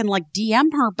time. I can like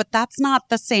DM her, but that's not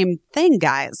the same thing,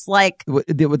 guys. Like, what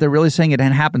they're really saying, it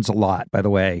happens a lot, by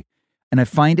the way. And I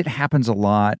find it happens a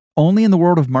lot only in the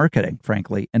world of marketing,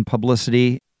 frankly, and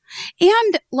publicity.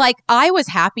 And like, I was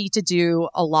happy to do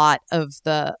a lot of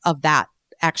that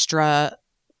extra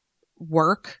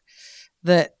work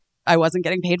that I wasn't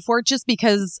getting paid for, just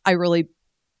because I really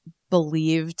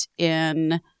believed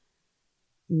in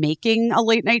making a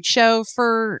late night show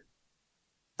for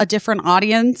a different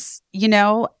audience, you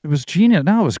know? It was genius.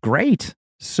 No, it was great.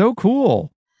 So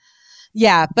cool.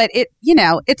 Yeah. But it, you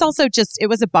know, it's also just, it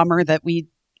was a bummer that we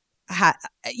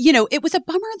it was a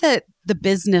bummer that the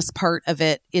business part of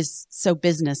it is so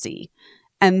businessy,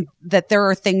 and that there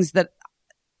are things that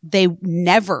they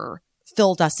never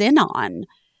filled us in on.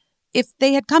 If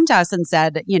they had come to us and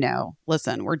said,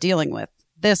 listen, we're dealing with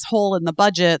this hole in the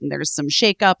budget and there's some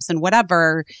shakeups and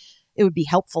whatever, it would be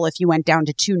helpful if you went down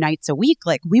to 2 nights a week.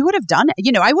 Like, we would have done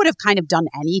it. I would have kind of done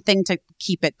anything to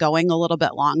keep it going a little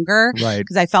bit longer. Right.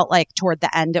 Because I felt like toward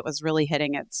the end, it was really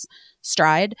hitting its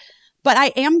stride. But I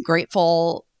am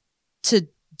grateful to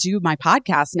do my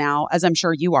podcast now, as I'm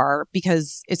sure you are,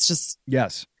 because it's just,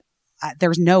 yes,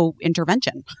 there's no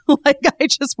intervention.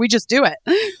 We just do it.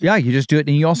 Yeah, you just do it.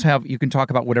 And you can talk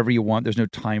about whatever you want. There's no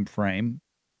time frame.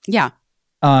 Yeah.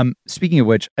 Speaking of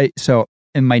which, so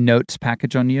in my notes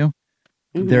package on you,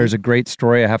 there's a great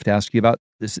story I have to ask you about.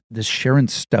 This Sharon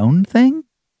Stone thing?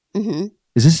 Mm-hmm.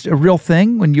 Is this a real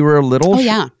thing when you were little? Oh,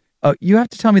 yeah. You have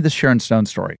to tell me the Sharon Stone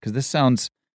story, because this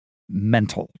sounds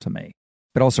mental to me,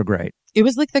 but also great. It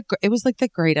was like the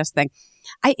greatest thing.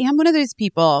 I am one of those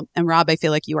people, and Rob, I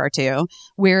feel like you are too,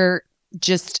 where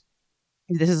just,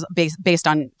 this is based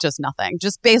on just nothing,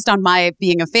 just based on my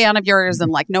being a fan of yours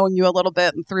and like knowing you a little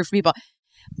bit and through people,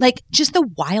 like just the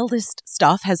wildest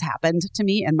stuff has happened to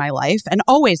me in my life and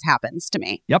always happens to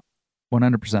me. Yep.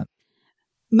 100%.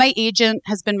 My agent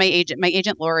has been my agent. My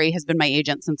agent, Lori, has been my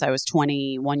agent since I was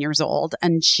 21 years old.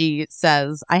 And she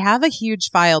says, I have a huge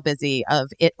file busy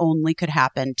of it only could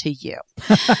happen to you.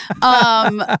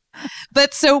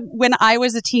 But so when I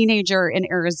was a teenager in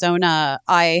Arizona,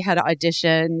 I had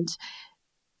auditioned.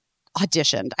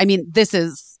 I mean,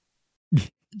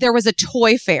 there was a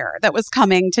toy fair that was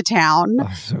coming to town,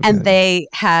 and they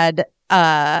had,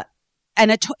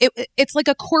 it's like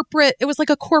a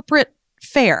corporate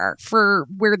fair for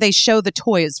where they show the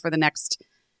toys for the next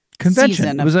convention.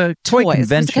 Season It was a toy toys.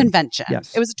 convention. It was a convention.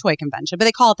 Yes. It was a toy convention, but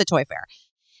they call it the toy fair.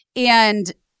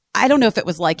 And I don't know if it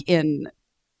was like in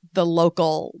the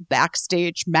local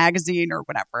Backstage magazine or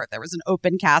whatever. There was an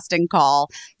open casting call.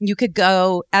 You could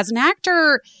go as an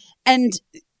actor and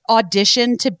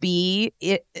audition to be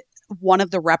one of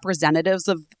the representatives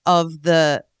of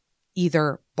the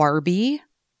either Barbie,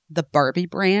 the Barbie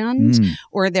brand,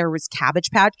 or there was Cabbage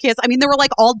Patch Kids. I mean, there were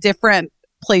like all different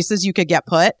places you could get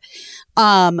put.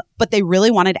 But they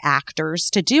really wanted actors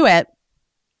to do it.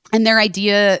 And their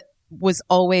idea was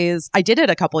always, I did it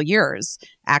a couple years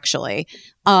actually.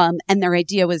 And their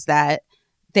idea was that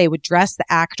they would dress the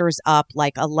actors up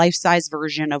like a life-size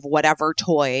version of whatever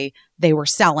toy they were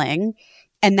selling.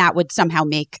 And that would somehow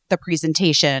make the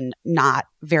presentation not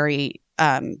very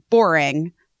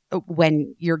boring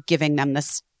when you're giving them the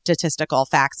statistical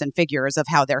facts and figures of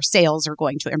how their sales are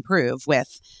going to improve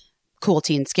with Cool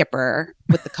Teen Skipper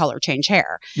with the color change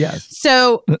hair. Yes.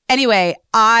 So anyway,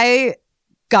 I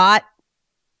got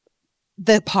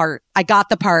the part.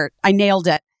 I nailed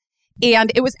it.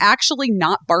 And it was actually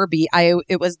not Barbie.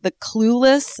 It was the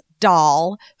Clueless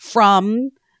doll from,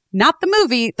 not the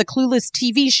movie, the Clueless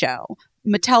TV show.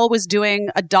 Mattel was doing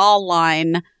a doll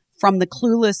line from the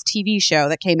Clueless TV show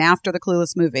that came after the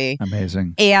Clueless movie.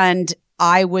 Amazing. And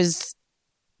I was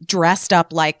dressed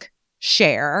up like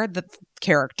Cher, the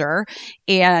character,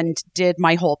 and did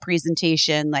my whole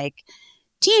presentation like,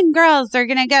 teen girls are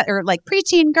going to get, or like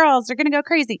preteen girls are going to go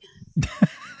crazy.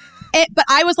 But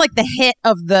I was like the hit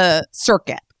of the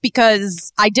circuit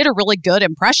because I did a really good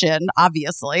impression,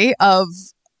 obviously, of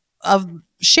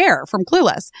Cher from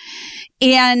Clueless.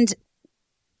 And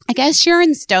I guess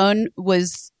Sharon Stone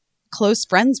was close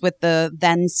friends with the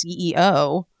then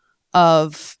CEO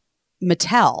of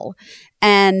Mattel.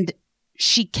 And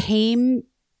she came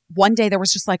one day, there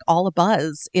was just like all a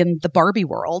buzz in the Barbie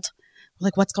world.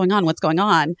 Like, what's going on? What's going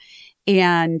on?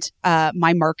 And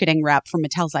my marketing rep from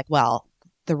Mattel's like, well,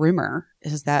 the rumor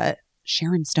is that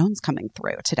Sharon Stone's coming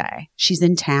through today. She's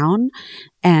in town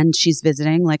and she's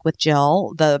visiting like with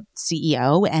Jill, the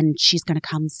CEO, and she's going to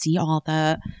come see all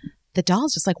the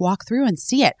dolls, just like walk through and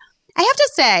see it. I have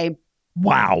to say,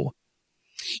 wow.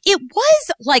 It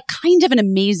was like kind of an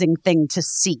amazing thing to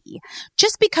see,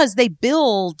 just because they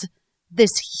build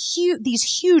these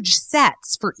huge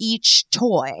sets for each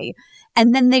toy,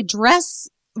 and then they dress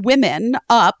women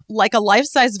up like a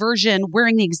life-size version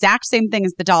wearing the exact same thing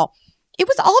as the doll. It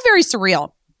was all very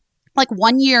surreal. Like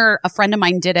one year, a friend of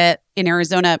mine did it in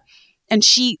Arizona, and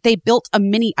they built a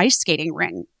mini ice skating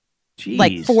ring,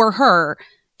 like for her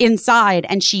inside,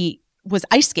 and she was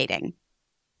ice skating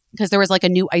because there was like a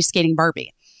new ice skating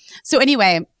Barbie. So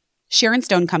anyway, Sharon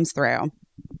Stone comes through,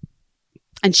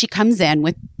 and she comes in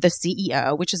with the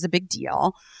CEO, which is a big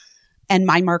deal. And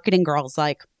my marketing girl's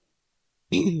like,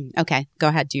 okay, go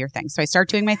ahead, do your thing. So I start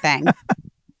doing my thing.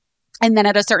 And then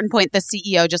at a certain point, the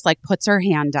CEO just like puts her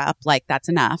hand up, like, that's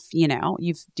enough, you know,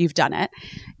 you've done it.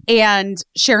 And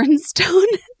Sharon Stone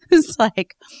is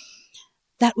like,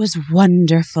 that was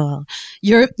wonderful.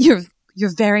 You're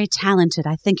very talented.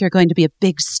 I think you're going to be a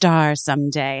big star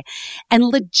someday. And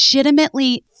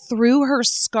legitimately threw her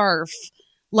scarf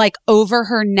like over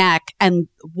her neck and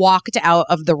walked out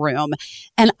of the room.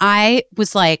 And I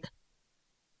was like,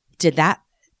 did that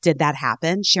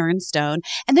happen? Sharon Stone.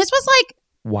 And this was like,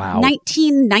 wow,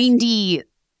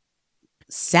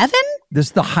 1997? This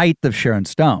is the height of Sharon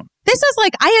Stone. This was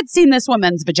like, I had seen this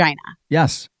woman's vagina.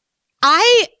 Yes.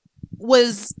 I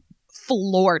was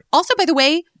floored. Also, by the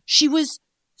way, she was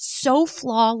so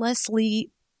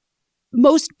flawlessly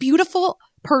most beautiful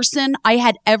person I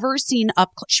had ever seen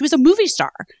up close. She was a movie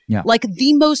star. Yeah. Like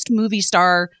the most movie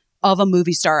star of a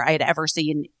movie star I had ever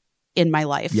seen in my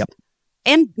life. Yep.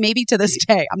 And maybe to this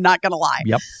day, I'm not going to lie.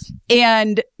 Yep.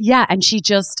 And yeah, and she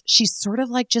sort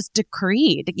of like just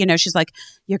decreed, you know, she's like,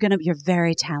 you're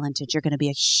very talented. You're going to be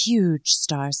a huge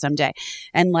star someday.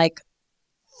 And like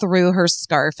threw her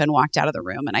scarf and walked out of the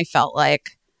room. And I felt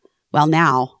like, well,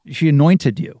 now. She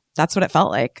anointed you. That's what it felt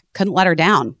like. Couldn't let her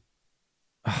down.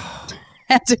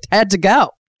 had to go.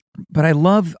 But I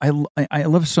love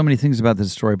so many things about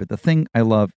this story. But the thing I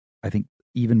love, I think,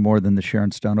 even more than the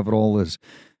Sharon Stone of it all is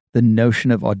the notion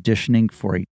of auditioning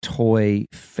for a toy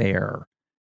fair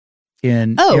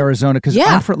in Arizona. Because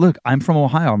I'm from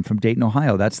Ohio. I'm from Dayton,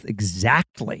 Ohio. That's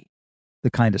exactly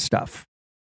the kind of stuff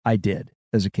I did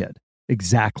as a kid.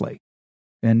 Exactly.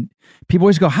 And people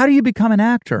always go, how do you become an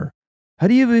actor?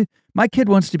 My kid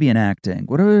wants to be in acting.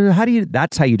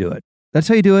 That's how you do it. That's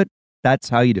how you do it. That's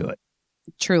how you do it.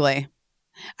 Truly.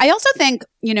 I also think,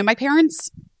 you know, my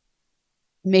parents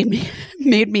made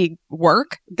me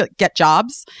work, get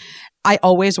jobs. I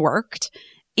always worked.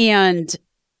 And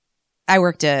I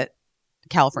worked at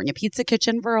California Pizza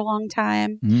Kitchen for a long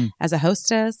time as a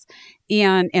hostess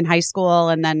and in high school.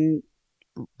 And then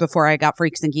before I got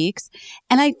Freaks and Geeks.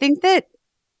 And I think that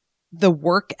the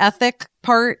work ethic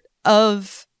part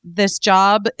of this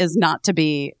job is not to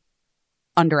be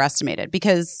underestimated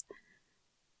because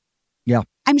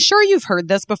I'm sure you've heard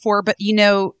this before, but you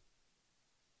know,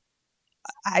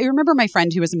 I remember my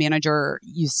friend who was a manager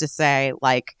used to say,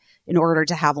 like, in order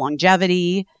to have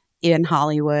longevity in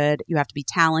Hollywood, you have to be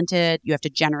talented, you have to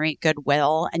generate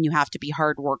goodwill, and you have to be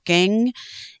hardworking.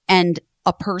 And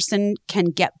a person can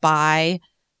get by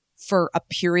for a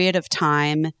period of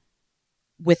time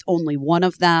with only one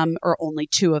of them or only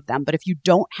two of them. But if you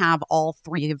don't have all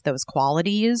three of those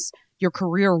qualities, your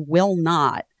career will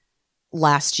not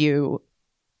last you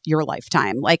your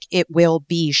lifetime. Like, it will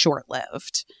be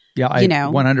short-lived. Yeah, I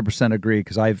 100% agree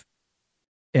because I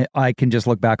can just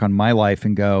look back on my life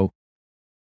and go,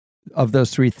 of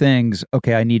those three things,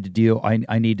 okay, I need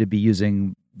to be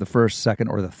using the first, second,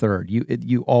 or the third.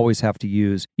 You always have to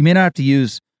use. You may not have to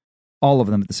use all of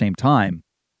them at the same time,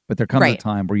 but there comes a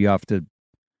time where you're going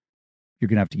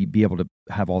to have to be able to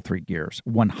have all three gears.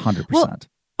 100%. Well,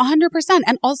 100%.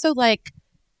 And also, like,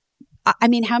 I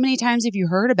mean, how many times have you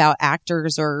heard about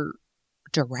actors or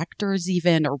directors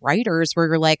even or writers where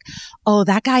you're like, oh,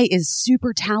 that guy is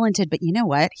super talented, but you know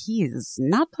what? He is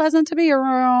not pleasant to be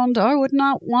around. I would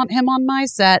not want him on my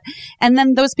set. And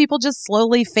then those people just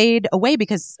slowly fade away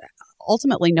because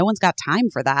ultimately no one's got time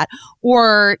for that.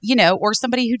 Or, you know, or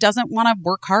somebody who doesn't want to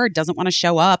work hard, doesn't want to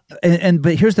show up.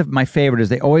 But here's my favorite is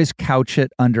they always couch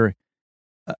it under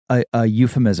a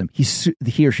euphemism.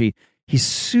 He or she, he's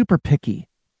super picky.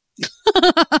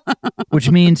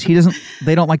 Which means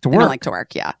they don't like to work. They don't like to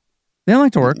work, yeah. They don't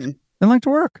like to work. Mm-hmm. They don't like to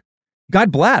work.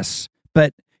 God bless.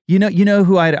 But you know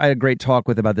who I had a great talk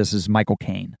with about this is Michael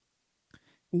Caine.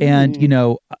 Mm-hmm. And, you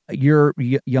know, you're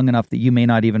young enough that you may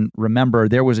not even remember,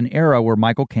 there was an era where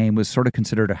Michael Caine was sort of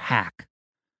considered a hack.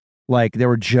 Like there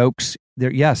were jokes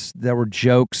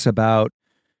about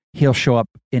he'll show up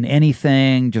in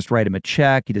anything, just write him a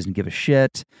check, he doesn't give a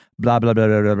shit, blah, blah, blah,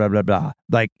 blah, blah, blah, blah, blah.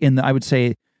 Like I would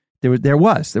say, there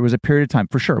was a period of time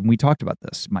for sure. And we talked about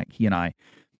this, Mike, he and I,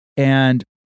 and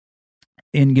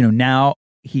you know, now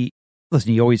I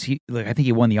think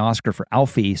he won the Oscar for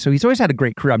Alfie. So he's always had a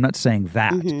great career. I'm not saying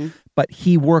that, but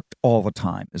he worked all the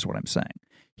time is what I'm saying.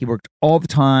 He worked all the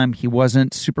time. He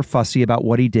wasn't super fussy about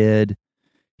what he did.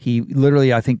 He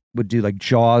literally, I think, would do like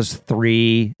Jaws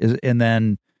 3 and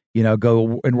then, you know,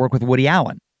 go and work with Woody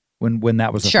Allen when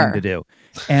that was a thing to do.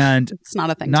 And it's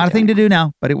not a thing to do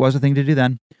now, but it was a thing to do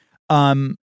then.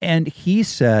 And he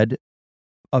said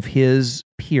of his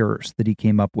peers that he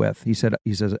came up with, he says,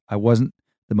 I wasn't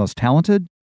the most talented.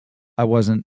 I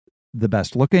wasn't the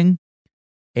best looking.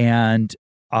 And,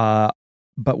 but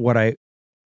what I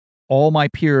all my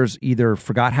peers either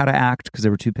forgot how to act because they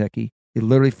were too picky. They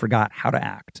literally forgot how to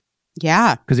act.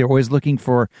 Yeah. Because they're always looking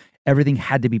for everything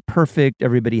had to be perfect.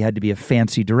 Everybody had to be a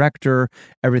fancy director.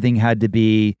 Everything had to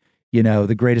be,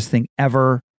 the greatest thing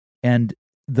ever. And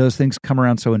those things come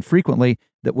around so infrequently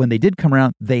that when they did come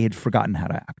around, they had forgotten how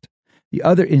to act. The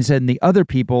other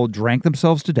people drank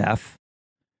themselves to death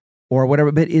or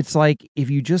whatever. But it's like, if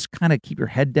you just kind of keep your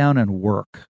head down and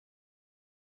work,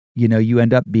 you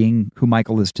end up being who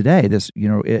Michael is today. This,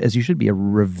 as you should be, a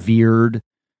revered,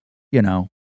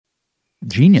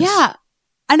 genius. Yeah.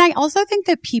 And I also think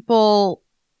that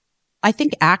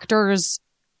actors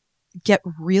get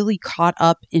really caught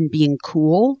up in being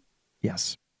cool.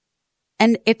 Yes.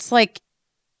 And it's like,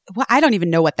 well, I don't even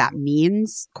know what that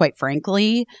means, quite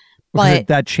frankly. Because But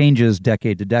that changes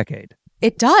decade to decade.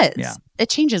 It does. Yeah. It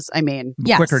changes. I mean,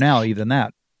 yes. Quicker now even than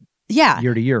that. Yeah.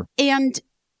 Year to year. And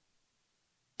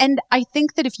I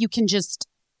think that if you can just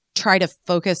try to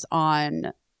focus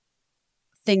on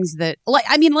things that,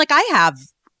 I have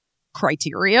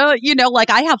criteria,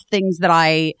 I have things that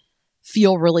I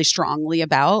feel really strongly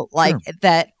about, Sure.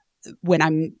 that when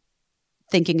I'm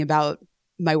thinking about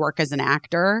my work as an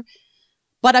actor.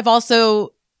 But I've also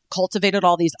cultivated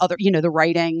all these other, the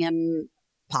writing and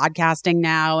podcasting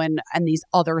now and these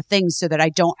other things so that I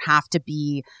don't have to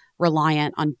be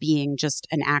reliant on being just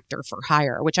an actor for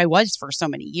hire, which I was for so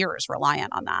many years,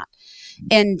 reliant on that.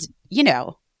 And,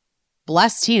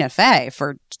 bless Tina Fey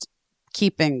for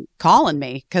keeping calling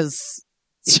me, because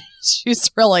she's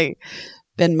really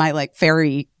been my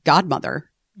fairy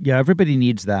godmother. Yeah, everybody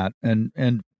needs that.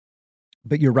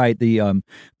 But you're right.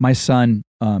 My son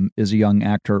is a young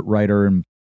actor, writer, and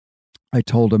I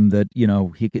told him that,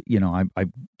 he could, I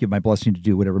give my blessing to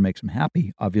do whatever makes him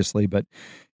happy, obviously, but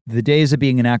the days of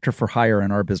being an actor for hire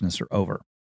in our business are over.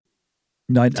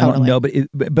 No, I don't know,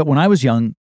 but when I was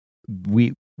young,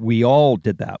 we all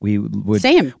did that.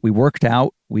 Same. We worked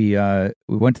out. We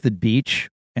went to the beach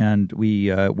and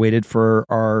we waited for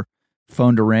our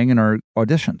phone to ring and our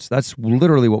auditions. That's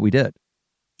literally what we did.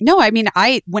 No,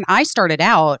 when I started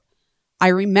out, I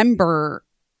remember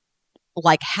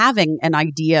having an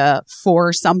idea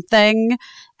for something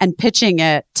and pitching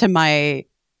it to my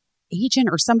agent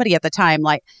or somebody at the time,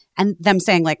 and them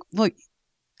saying look,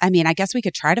 I guess we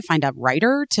could try to find a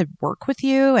writer to work with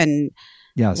you. And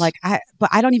yes, but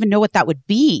I don't even know what that would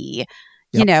be.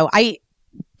 Yep.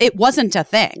 It wasn't a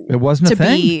thing. It wasn't a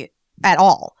thing be at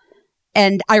all.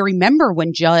 And I remember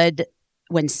when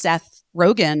Seth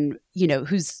Rogen,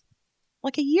 who's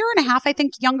a year and a half, I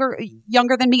think, younger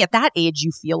than me. At that age,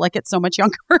 you feel like it's so much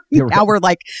younger. Now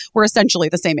we're essentially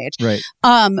the same age. Right.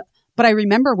 But I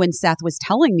remember when Seth was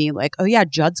telling me oh yeah,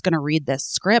 Judd's going to read this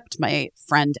script my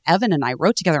friend Evan and I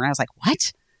wrote together. And I was like,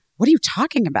 what? What are you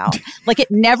talking about?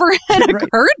 It never had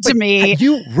occurred to me.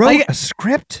 You wrote a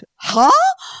script? Huh?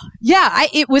 Yeah.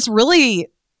 It was really,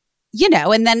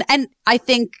 and I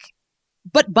think,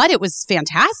 but it was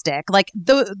fantastic.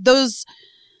 The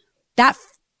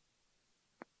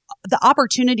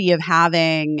opportunity of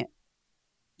having,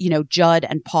 Judd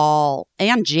and Paul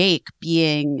and Jake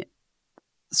being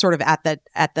sort of at the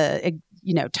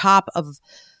top of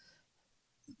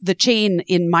the chain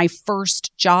in my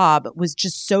first job was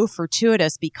just so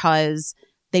fortuitous, because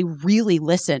they really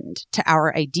listened to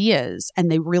our ideas and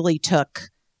they really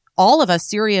took all of us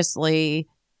seriously.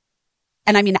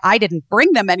 And I didn't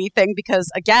bring them anything because,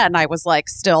 again, I was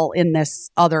still in this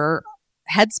other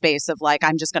headspace of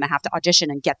I'm just going to have to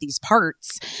audition and get these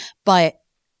parts. But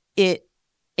it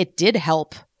did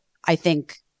help, I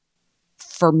think,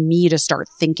 for me to start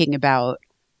thinking about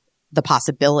the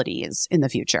possibilities in the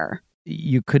future.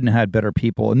 You couldn't have had better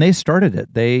people, and they started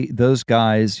it. Those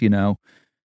guys,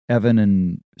 Evan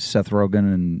and Seth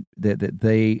Rogen, and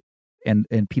they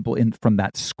and people from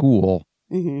that school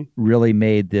mm-hmm. really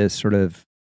made this sort of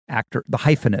actor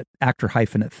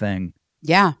hyphenate thing,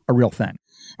 a real thing.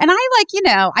 And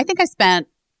I think I spent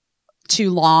too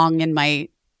long in my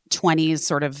 20s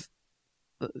sort of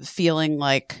feeling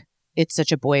like it's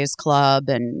such a boys' club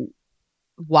and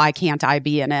why can't I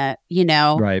be in it,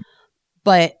 Right.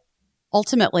 But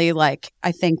ultimately,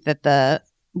 I think that the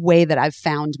way that I've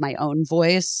found my own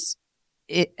voice,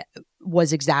 it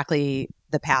was exactly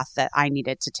the path that I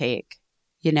needed to take,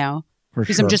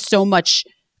 because I'm just so much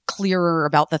clearer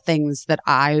about the things that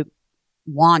I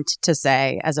want to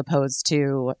say as opposed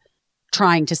to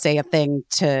trying to say a thing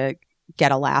to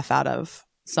get a laugh out of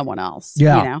someone else.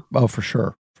 Yeah. Oh, for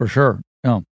sure. For sure.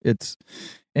 No,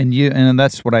 and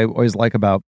that's what I always like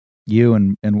about you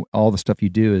and all the stuff you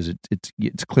do is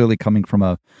it's clearly coming from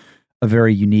a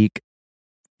very unique,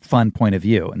 fun point of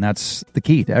view. And that's the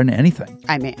key to anything.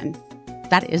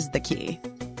 That is the key.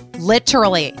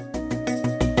 Literally.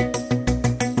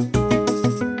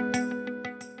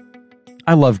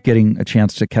 I love getting a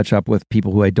chance to catch up with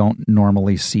people who I don't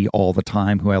normally see all the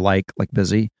time, who I like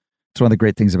busy. It's one of the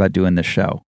great things about doing this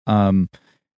show.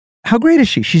 How great is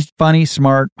she? She's funny,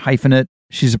 smart, hyphenate.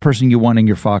 She's a person you want in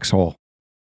your foxhole.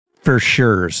 For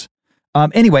sures.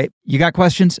 Anyway, you got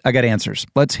questions? I got answers.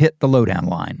 Let's hit the lowdown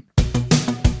line.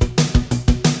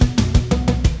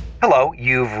 Hello,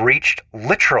 you've reached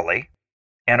Literally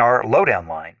in our lowdown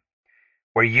line,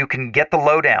 where you can get the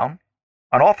lowdown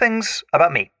on all things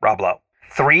about me, Rob Lowe.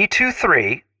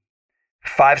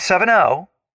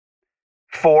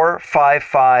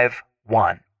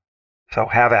 323-570-4551. So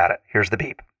have at it. Here's the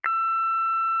beep.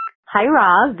 Hi,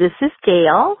 Rob. This is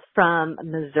Gail from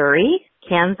Missouri,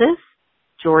 Kansas,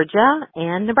 Georgia,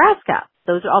 and Nebraska.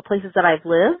 Those are all places that I've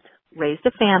lived, raised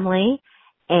a family,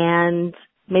 and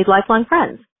made lifelong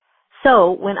friends.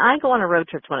 So when I go on a road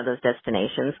trip to one of those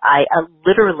destinations, I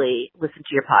literally listen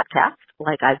to your podcast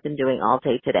like I've been doing all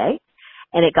day today.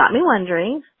 And it got me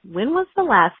wondering, when was the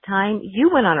last time you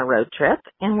went on a road trip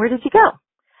and where did you go?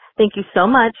 Thank you so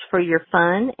much for your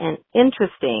fun and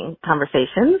interesting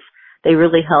conversations. They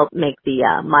really help make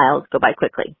the miles go by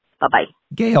quickly. Bye-bye.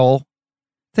 Gail,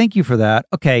 thank you for that.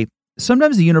 Okay,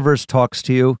 sometimes the universe talks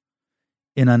to you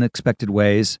in unexpected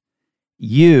ways.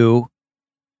 You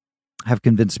have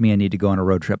convinced me I need to go on a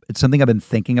road trip. It's something I've been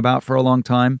thinking about for a long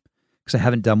time because I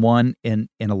haven't done one in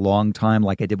a long time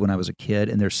like I did when I was a kid,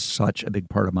 and they're such a big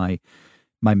part of my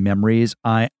memories.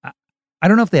 I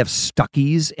don't know if they have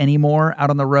Stuckey's anymore out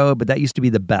on the road, but that used to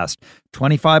be the best.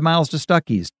 25 miles to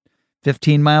Stuckey's.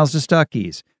 15 miles to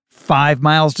Stuckey's, 5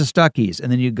 miles to Stuckey's.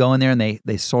 And then you go in there and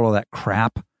they sold all that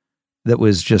crap that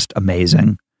was just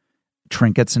amazing.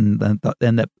 Trinkets and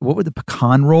what were the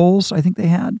pecan rolls I think they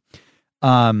had?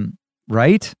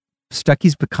 Right?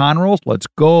 Stuckey's pecan rolls. Let's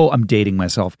go. I'm dating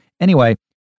myself. Anyway,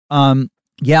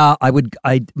 yeah,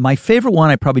 my favorite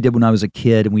one I probably did when I was a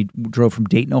kid, and we drove from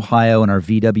Dayton, Ohio in our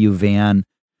VW van.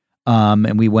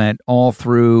 And we went all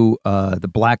through the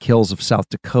Black Hills of South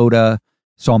Dakota,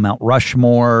 saw Mount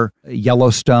Rushmore,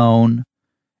 Yellowstone,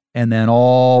 and then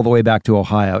all the way back to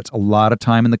Ohio. It's a lot of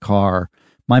time in the car.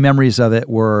 My memories of it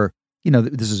were,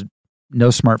 this is no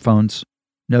smartphones,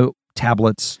 no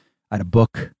tablets. I had a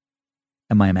book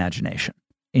and my imagination.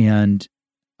 And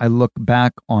I look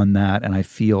back on that and I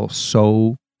feel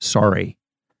so sorry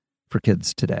for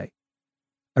kids today.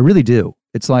 I really do.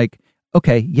 It's like,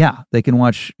 okay, yeah, they can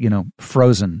watch,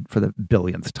 Frozen for the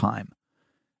billionth time,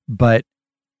 but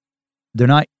they're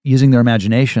not using their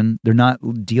imagination. They're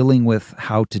not dealing with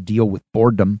how to deal with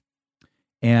boredom.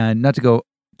 And not to go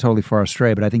totally far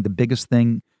astray, but I think the biggest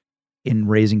thing in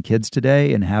raising kids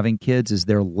today and having kids is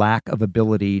their lack of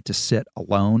ability to sit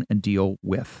alone and deal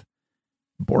with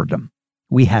boredom.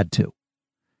 We had to.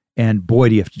 And boy,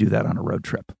 do you have to do that on a road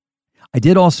trip. I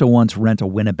did also once rent a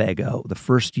Winnebago the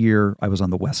first year I was on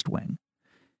the West Wing.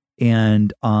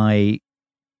 And I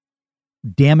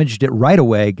damaged it right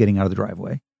away getting out of the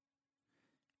driveway.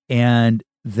 And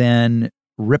then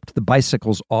ripped the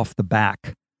bicycles off the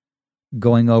back,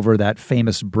 going over that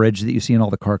famous bridge that you see in all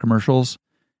the car commercials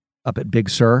up at Big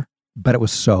Sur. But it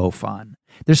was so fun.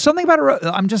 There's something about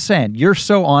I'm just saying, you're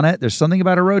so on it. There's something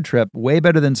about a road trip way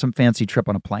better than some fancy trip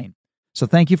on a plane. So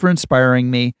thank you for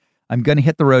inspiring me. I'm going to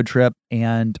hit the road trip,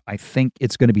 and I think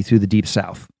it's going to be through the Deep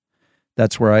South.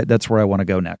 That's where I want to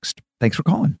go next. Thanks for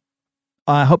calling.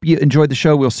 I hope you enjoyed the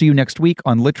show. We'll see you next week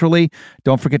on Literally.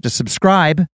 Don't forget to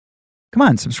subscribe. Come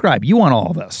on, subscribe. You want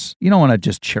all this. You don't want to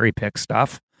just cherry pick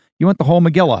stuff. You want the whole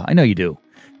Megillah. I know you do.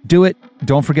 Do it.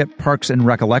 Don't forget Parks and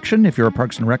Recollection if you're a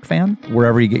Parks and Rec fan,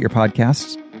 wherever you get your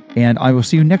podcasts. And I will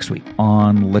see you next week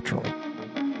on Literally.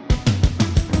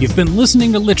 You've been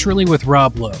listening to Literally with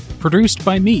Rob Lowe, produced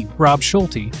by me, Rob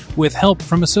Schulte, with help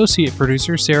from associate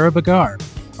producer Sarah Bagar.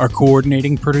 Our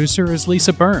coordinating producer is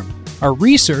Lisa Berm. Our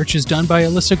research is done by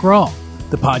Alyssa Grawl.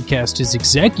 The podcast is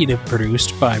executive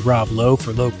produced by Rob Lowe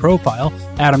for Low Profile,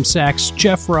 Adam Sachs,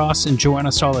 Jeff Ross, and Joanna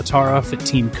Solitaroff at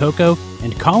Team Coco,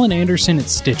 and Colin Anderson at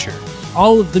Stitcher.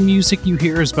 All of the music you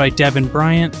hear is by Devin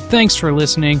Bryant. Thanks for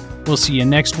listening. We'll see you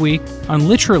next week on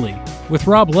Literally with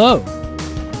Rob Lowe.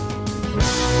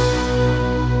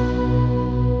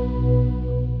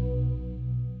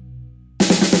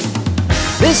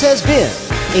 This has been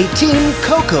a Team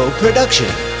Coco production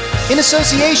in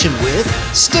association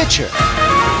with Stitcher.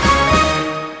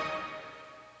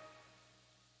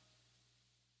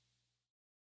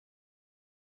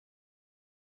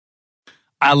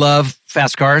 I love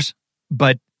fast cars,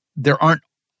 but there aren't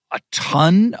a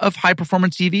ton of high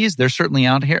performance EVs. They're certainly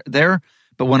out there,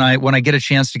 but when I get a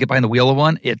chance to get behind the wheel of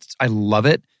one, I love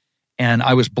it. and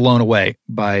I was blown away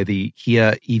by the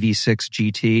Kia EV6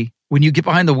 GT. When you get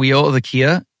behind the wheel of the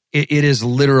Kia, it is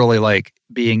literally like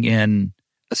being in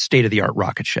a state-of-the-art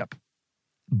rocket ship,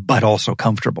 but also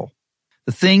comfortable.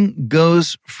 The thing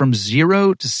goes from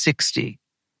 0 to 60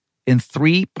 in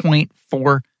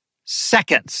 3.4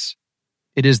 seconds.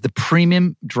 It is the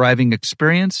premium driving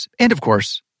experience, and of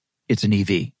course, it's an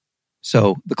EV.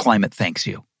 So the climate thanks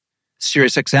you.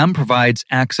 SiriusXM provides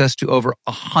access to over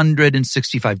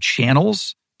 165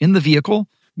 channels in the vehicle: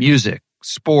 music,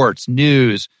 sports,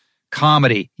 news,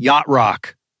 comedy, yacht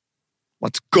rock.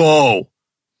 Let's go.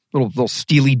 Little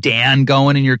Steely Dan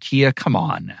going in your Kia. Come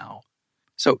on now.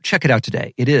 So check it out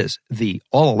today. It is the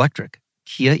all-electric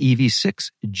Kia EV6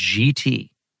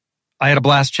 GT. I had a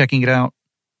blast checking it out.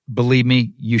 Believe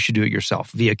me, you should do it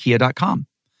yourself via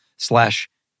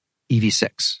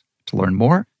kia.com/EV6. To learn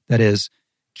more, that is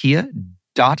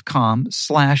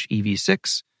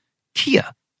kia.com/EV6.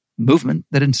 Kia, movement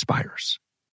that inspires.